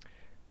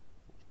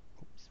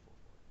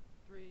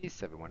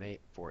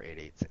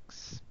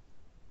 718-4886.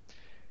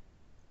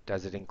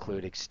 Does it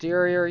include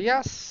exterior?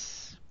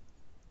 Yes.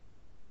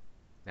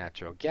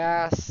 Natural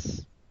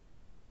gas.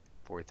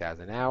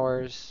 4,000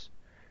 hours.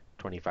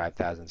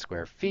 25,000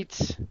 square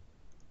feet.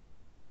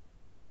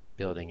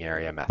 Building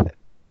area method.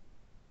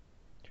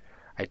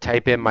 I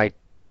type in my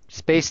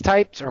space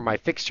types or my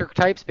fixture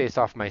types based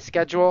off my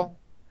schedule.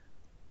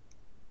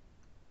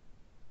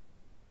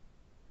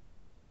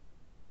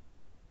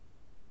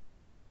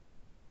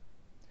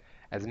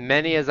 As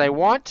many as I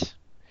want.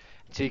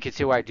 So you can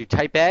see why I do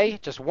type A,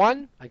 just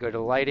one. I go to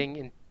lighting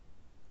and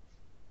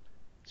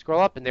scroll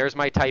up, and there's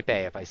my type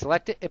A. If I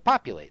select it, it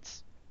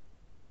populates.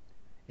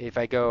 If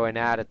I go and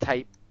add a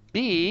type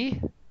B,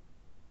 and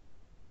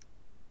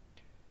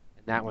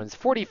that one's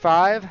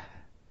 45.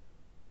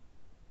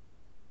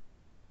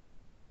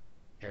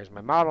 Here's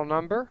my model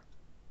number.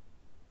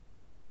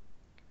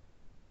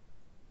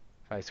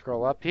 If I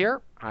scroll up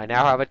here, I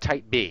now have a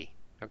type B.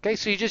 Okay,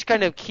 so you just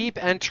kind of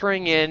keep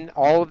entering in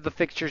all of the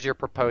fixtures you're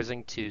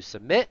proposing to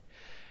submit,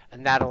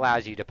 and that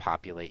allows you to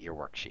populate your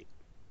worksheet.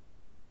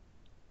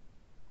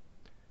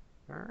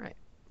 All right.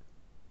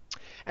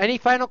 Any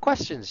final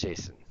questions,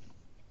 Jason?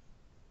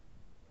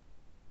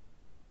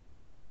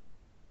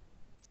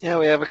 Yeah,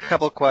 we have a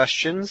couple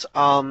questions.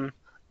 Are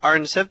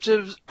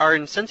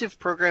incentive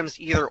programs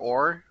either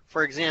or?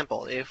 For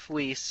example, if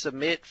we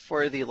submit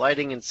for the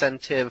lighting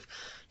incentive,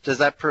 does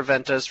that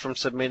prevent us from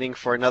submitting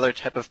for another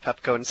type of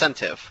Pepco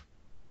incentive?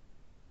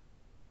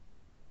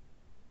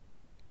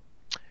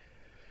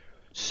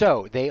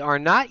 So they are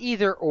not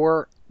either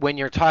or when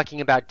you're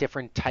talking about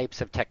different types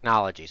of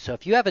technology. So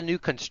if you have a new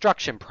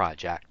construction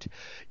project,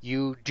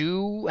 you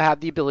do have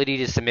the ability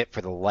to submit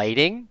for the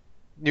lighting,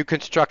 new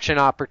construction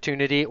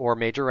opportunity, or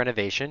major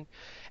renovation.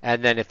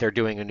 And then if they're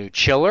doing a new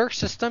chiller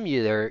system,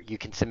 you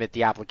can submit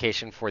the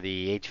application for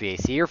the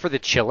HVAC or for the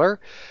chiller.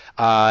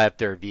 If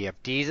there are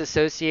VFDs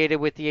associated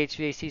with the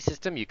HVAC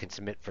system, you can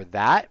submit for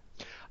that.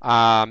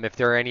 If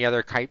there are any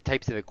other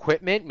types of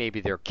equipment, maybe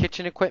they're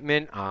kitchen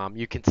equipment,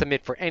 you can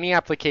submit for any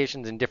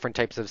applications in different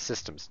types of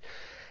systems.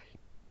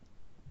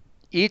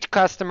 Each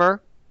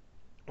customer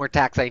or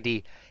tax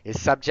ID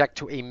is subject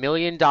to $1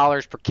 million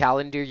per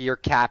calendar year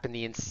cap in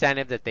the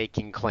incentive that they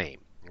can claim.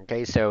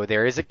 Okay, so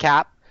there is a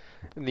cap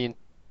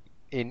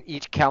in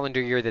each calendar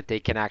year that they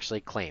can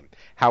actually claim.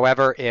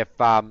 However, if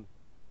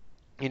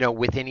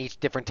within each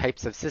different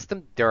types of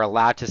system, they're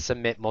allowed to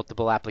submit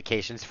multiple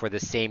applications for the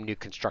same new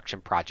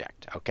construction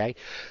project, okay?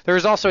 There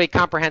is also a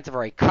comprehensive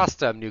or a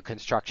custom new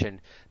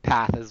construction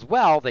path as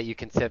well that you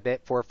can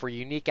submit for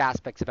unique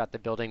aspects about the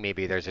building.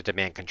 Maybe there's a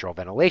demand control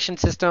ventilation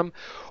system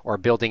or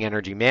building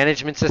energy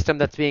management system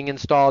that's being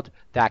installed.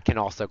 That can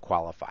also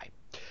qualify.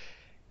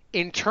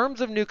 In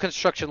terms of new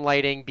construction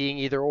lighting being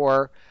either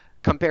or,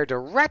 compared to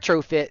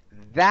retrofit,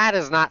 that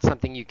is not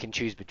something you can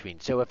choose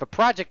between. So if a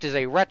project is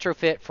a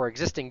retrofit for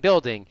existing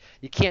building,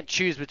 you can't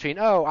choose between,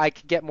 oh, I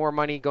could get more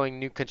money going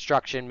new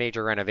construction,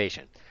 major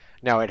renovation.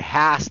 No, it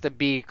has to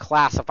be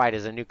classified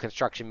as a new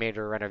construction,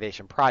 major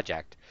renovation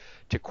project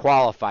to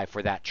qualify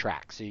for that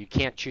track. So you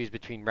can't choose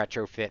between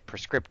retrofit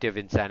prescriptive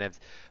incentives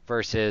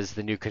versus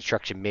the new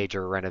construction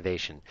major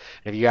renovation.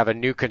 And if you have a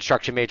new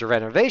construction major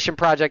renovation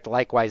project,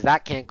 likewise,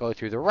 that can't go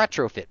through the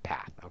retrofit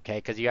path, okay,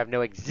 because you have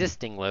no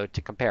existing load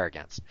to compare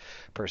against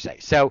per se.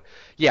 So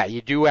yeah,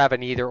 you do have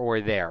an either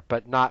or there,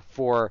 but not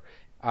for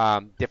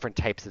different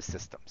types of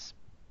systems.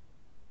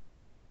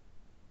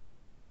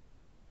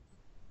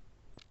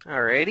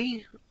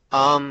 Alrighty.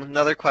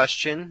 Another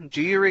question.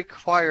 Do you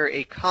require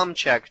a com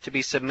check to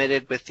be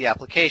submitted with the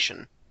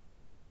application?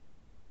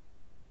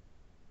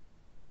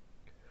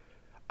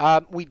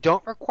 We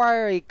don't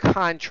require a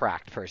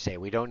contract per se.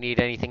 We don't need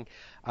anything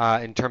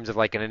in terms of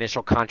like an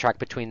initial contract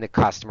between the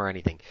customer or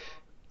anything.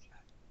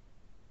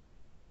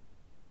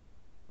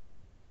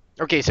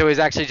 Okay, so it was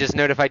actually just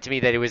notified to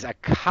me that it was a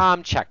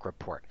com check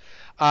report.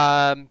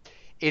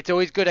 It's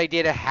always a good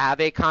idea to have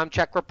a com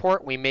check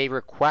report. We may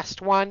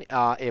request one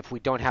if we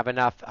don't have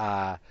enough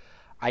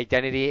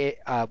identity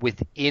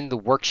within the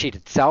worksheet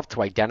itself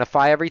to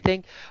identify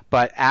everything.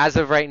 But as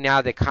of right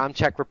now, the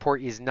ComCheck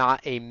report is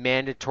not a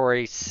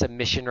mandatory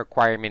submission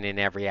requirement in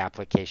every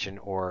application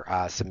or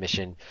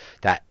submission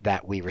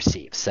that we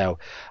receive. So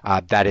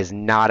that is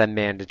not a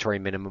mandatory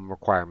minimum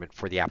requirement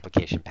for the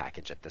application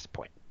package at this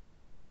point.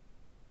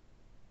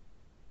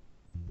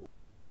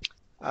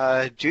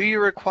 Do you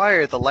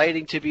require the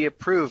lighting to be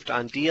approved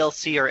on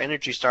DLC or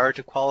Energy Star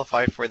to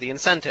qualify for the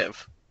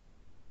incentive?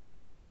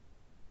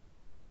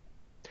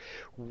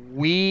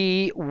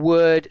 We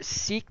would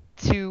seek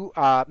to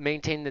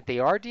maintain that they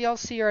are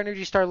DLC or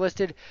Energy Star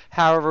listed.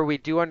 However, we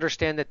do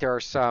understand that there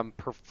are some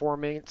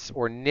performance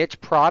or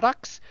niche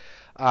products,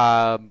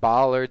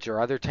 bollards or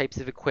other types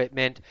of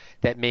equipment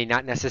that may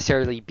not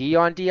necessarily be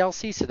on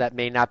DLC, so that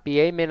may not be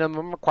a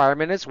minimum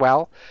requirement as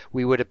well.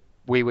 We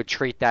would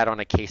treat that on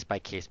a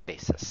case-by-case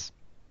basis.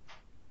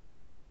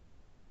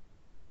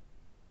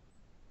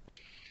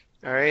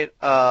 All right.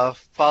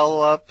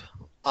 Follow up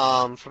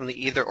from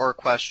the either or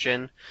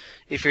question.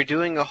 If you're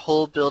doing a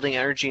whole building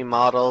energy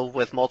model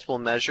with multiple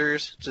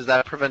measures, does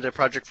that prevent a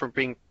project from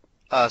being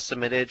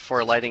submitted for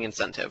a lighting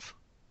incentive?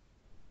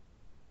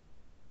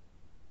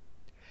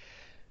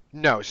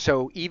 No,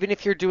 so even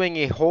if you're doing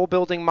a whole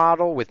building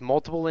model with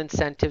multiple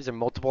incentives and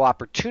multiple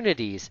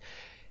opportunities,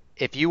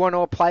 if you want to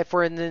apply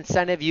for an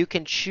incentive, you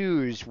can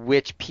choose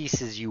which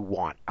pieces you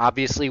want.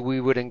 Obviously,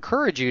 we would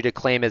encourage you to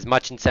claim as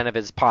much incentive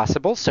as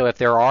possible. So if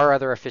there are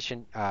other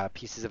efficient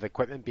pieces of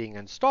equipment being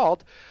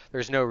installed,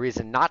 there's no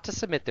reason not to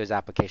submit those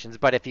applications.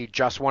 But if you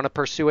just want to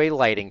pursue a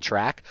lighting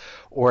track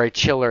or a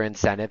chiller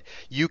incentive,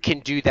 you can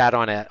do that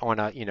on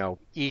a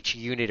each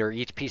unit or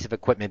each piece of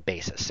equipment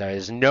basis. So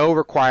there's no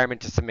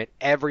requirement to submit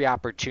every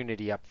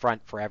opportunity up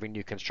front for every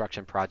new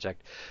construction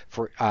project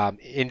for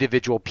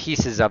individual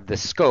pieces of the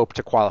scope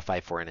to qualify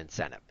for an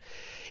incentive.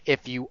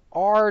 If you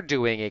are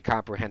doing a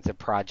comprehensive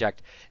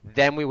project,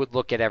 then we would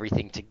look at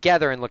everything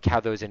together and look how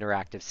those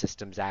interactive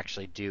systems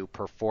actually do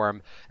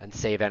perform and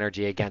save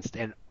energy against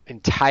an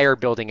entire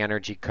building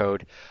energy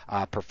code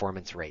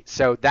performance rate.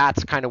 So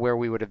that's kind of where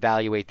we would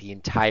evaluate the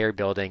entire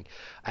building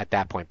at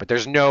that point. But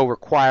there's no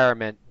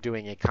requirement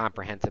doing a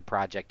comprehensive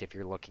project if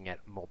you're looking at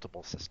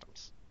multiple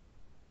systems.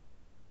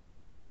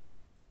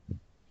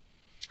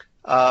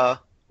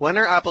 When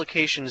are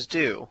applications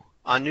due?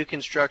 On new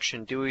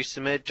construction, do we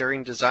submit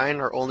during design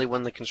or only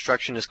when the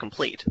construction is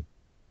complete?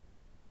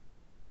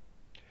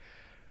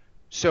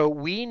 So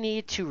we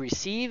need to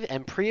receive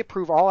and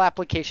pre-approve all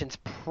applications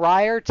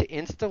prior to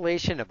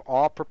installation of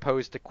all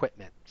proposed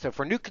equipment. So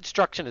for new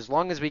construction, as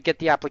long as we get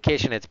the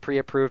application, it's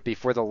pre-approved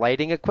before the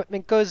lighting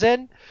equipment goes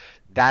in,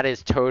 that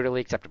is totally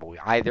acceptable.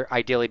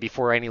 Ideally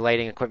before any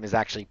lighting equipment is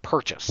actually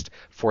purchased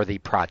for the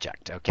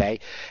project,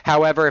 okay?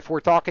 However, if we're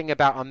talking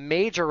about a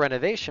major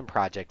renovation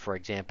project, for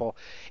example,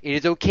 it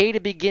is okay to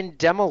begin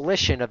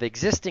demolition of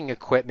existing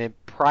equipment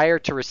prior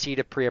to receipt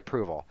of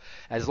pre-approval.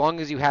 As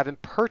long as you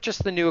haven't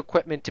purchased the new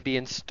equipment to be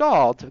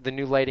installed, the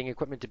new lighting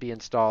equipment to be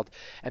installed,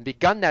 and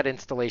begun that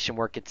installation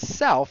work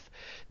itself,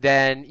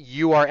 then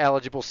you are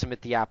eligible to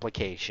submit the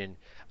application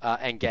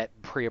and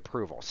get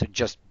pre-approval. So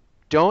just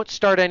don't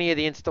start any of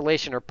the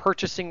installation or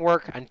purchasing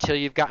work until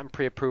you've gotten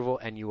pre-approval,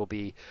 and you will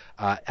be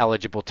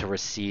eligible to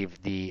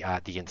receive the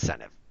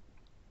incentive.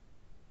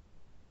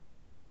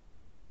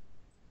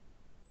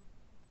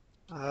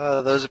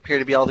 Those appear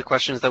to be all the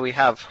questions that we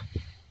have.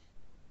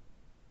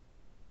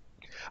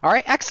 All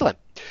right, excellent.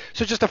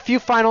 So just a few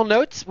final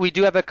notes. We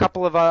do have a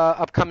couple of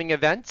upcoming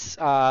events.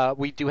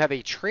 We do have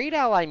a Trade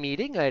Ally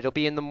meeting. It'll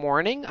be in the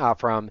morning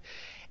from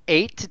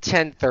 8 to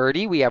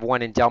 10:30. We have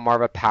one in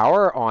Delmarva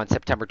Power on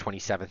September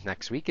 27th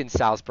next week in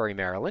Salisbury,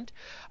 Maryland.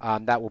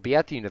 That will be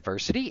at the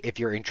university. If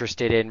you're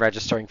interested in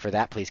registering for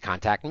that, please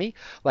contact me.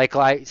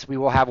 Likewise, we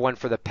will have one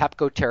for the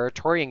Pepco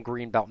territory in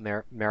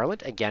Greenbelt,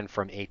 Maryland, again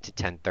from 8 to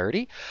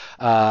 10:30.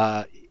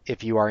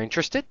 If you are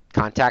interested,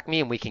 contact me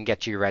and we can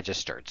get you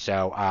registered.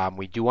 So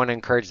we do want to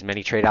encourage as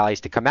many trade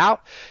allies to come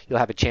out. You'll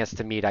have a chance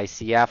to meet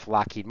ICF,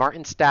 Lockheed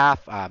Martin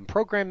staff,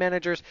 program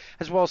managers,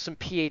 as well as some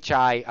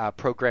PHI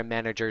program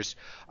managers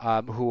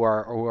who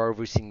are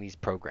overseeing these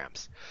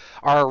programs.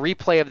 Our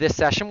replay of this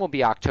session will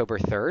be October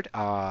 3rd.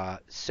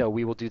 So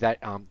we will do that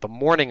the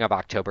morning of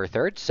October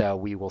 3rd. So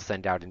we will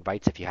send out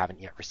invites. If you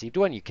haven't yet received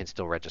one, you can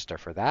still register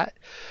for that.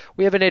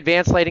 We have an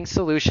advanced lighting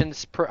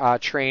solutions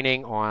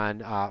training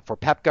for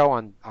Pepco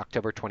on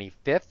October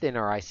 25th in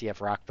our ICF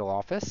Rockville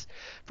office,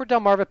 for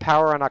Delmarva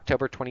Power on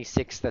October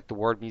 26th at the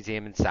Ward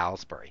Museum in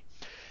Salisbury.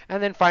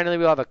 And then finally,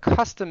 we'll have a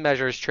custom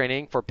measures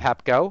training for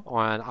Pepco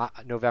on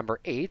November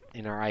 8th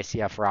in our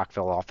ICF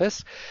Rockville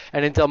office,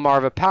 and in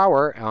Delmarva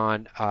Power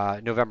on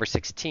November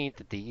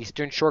 16th at the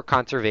Eastern Shore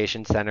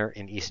Conservation Center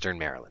in Eastern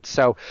Maryland.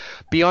 So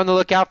be on the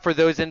lookout for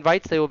those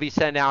invites. They will be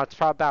sent out. It's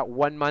probably about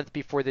 1 month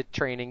before the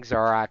trainings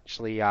are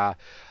actually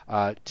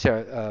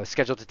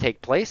scheduled to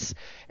take place.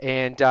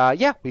 And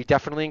yeah, we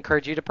definitely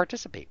encourage you to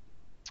participate.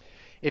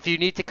 If you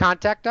need to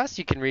contact us,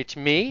 you can reach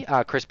me,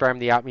 Chris Brown,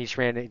 the Outreach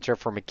Manager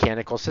for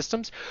Mechanical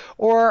Systems,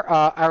 or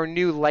our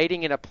new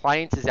Lighting and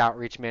Appliances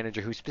Outreach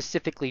Manager who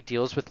specifically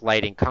deals with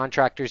lighting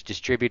contractors,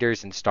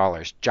 distributors,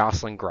 installers,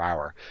 Jocelyn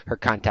Grauer. Her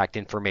contact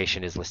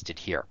information is listed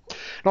here.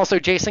 And also,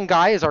 Jason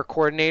Guy is our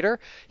coordinator.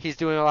 He's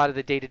doing a lot of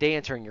the day-to-day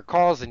answering your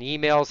calls and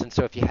emails, and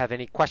so if you have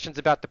any questions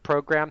about the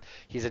program,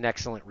 he's an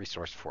excellent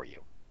resource for you.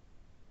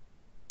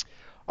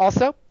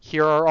 Also,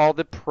 here are all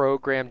the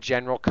program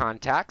general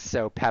contacts,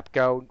 so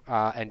Pepco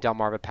and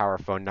Delmarva Power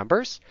phone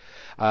numbers,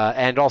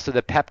 and also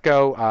the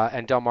Pepco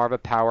and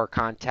Delmarva Power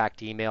contact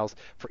emails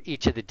for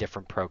each of the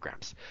different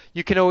programs.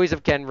 You can always,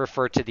 again,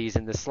 refer to these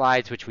in the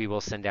slides, which we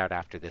will send out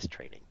after this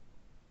training.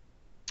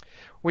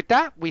 With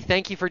that, we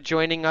thank you for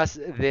joining us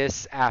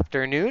this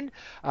afternoon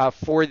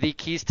for the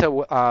Keys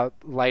to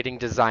Lighting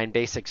Design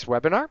Basics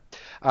webinar.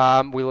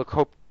 We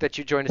hope that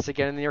you join us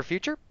again in the near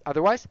future.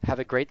 Otherwise, have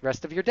a great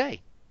rest of your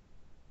day.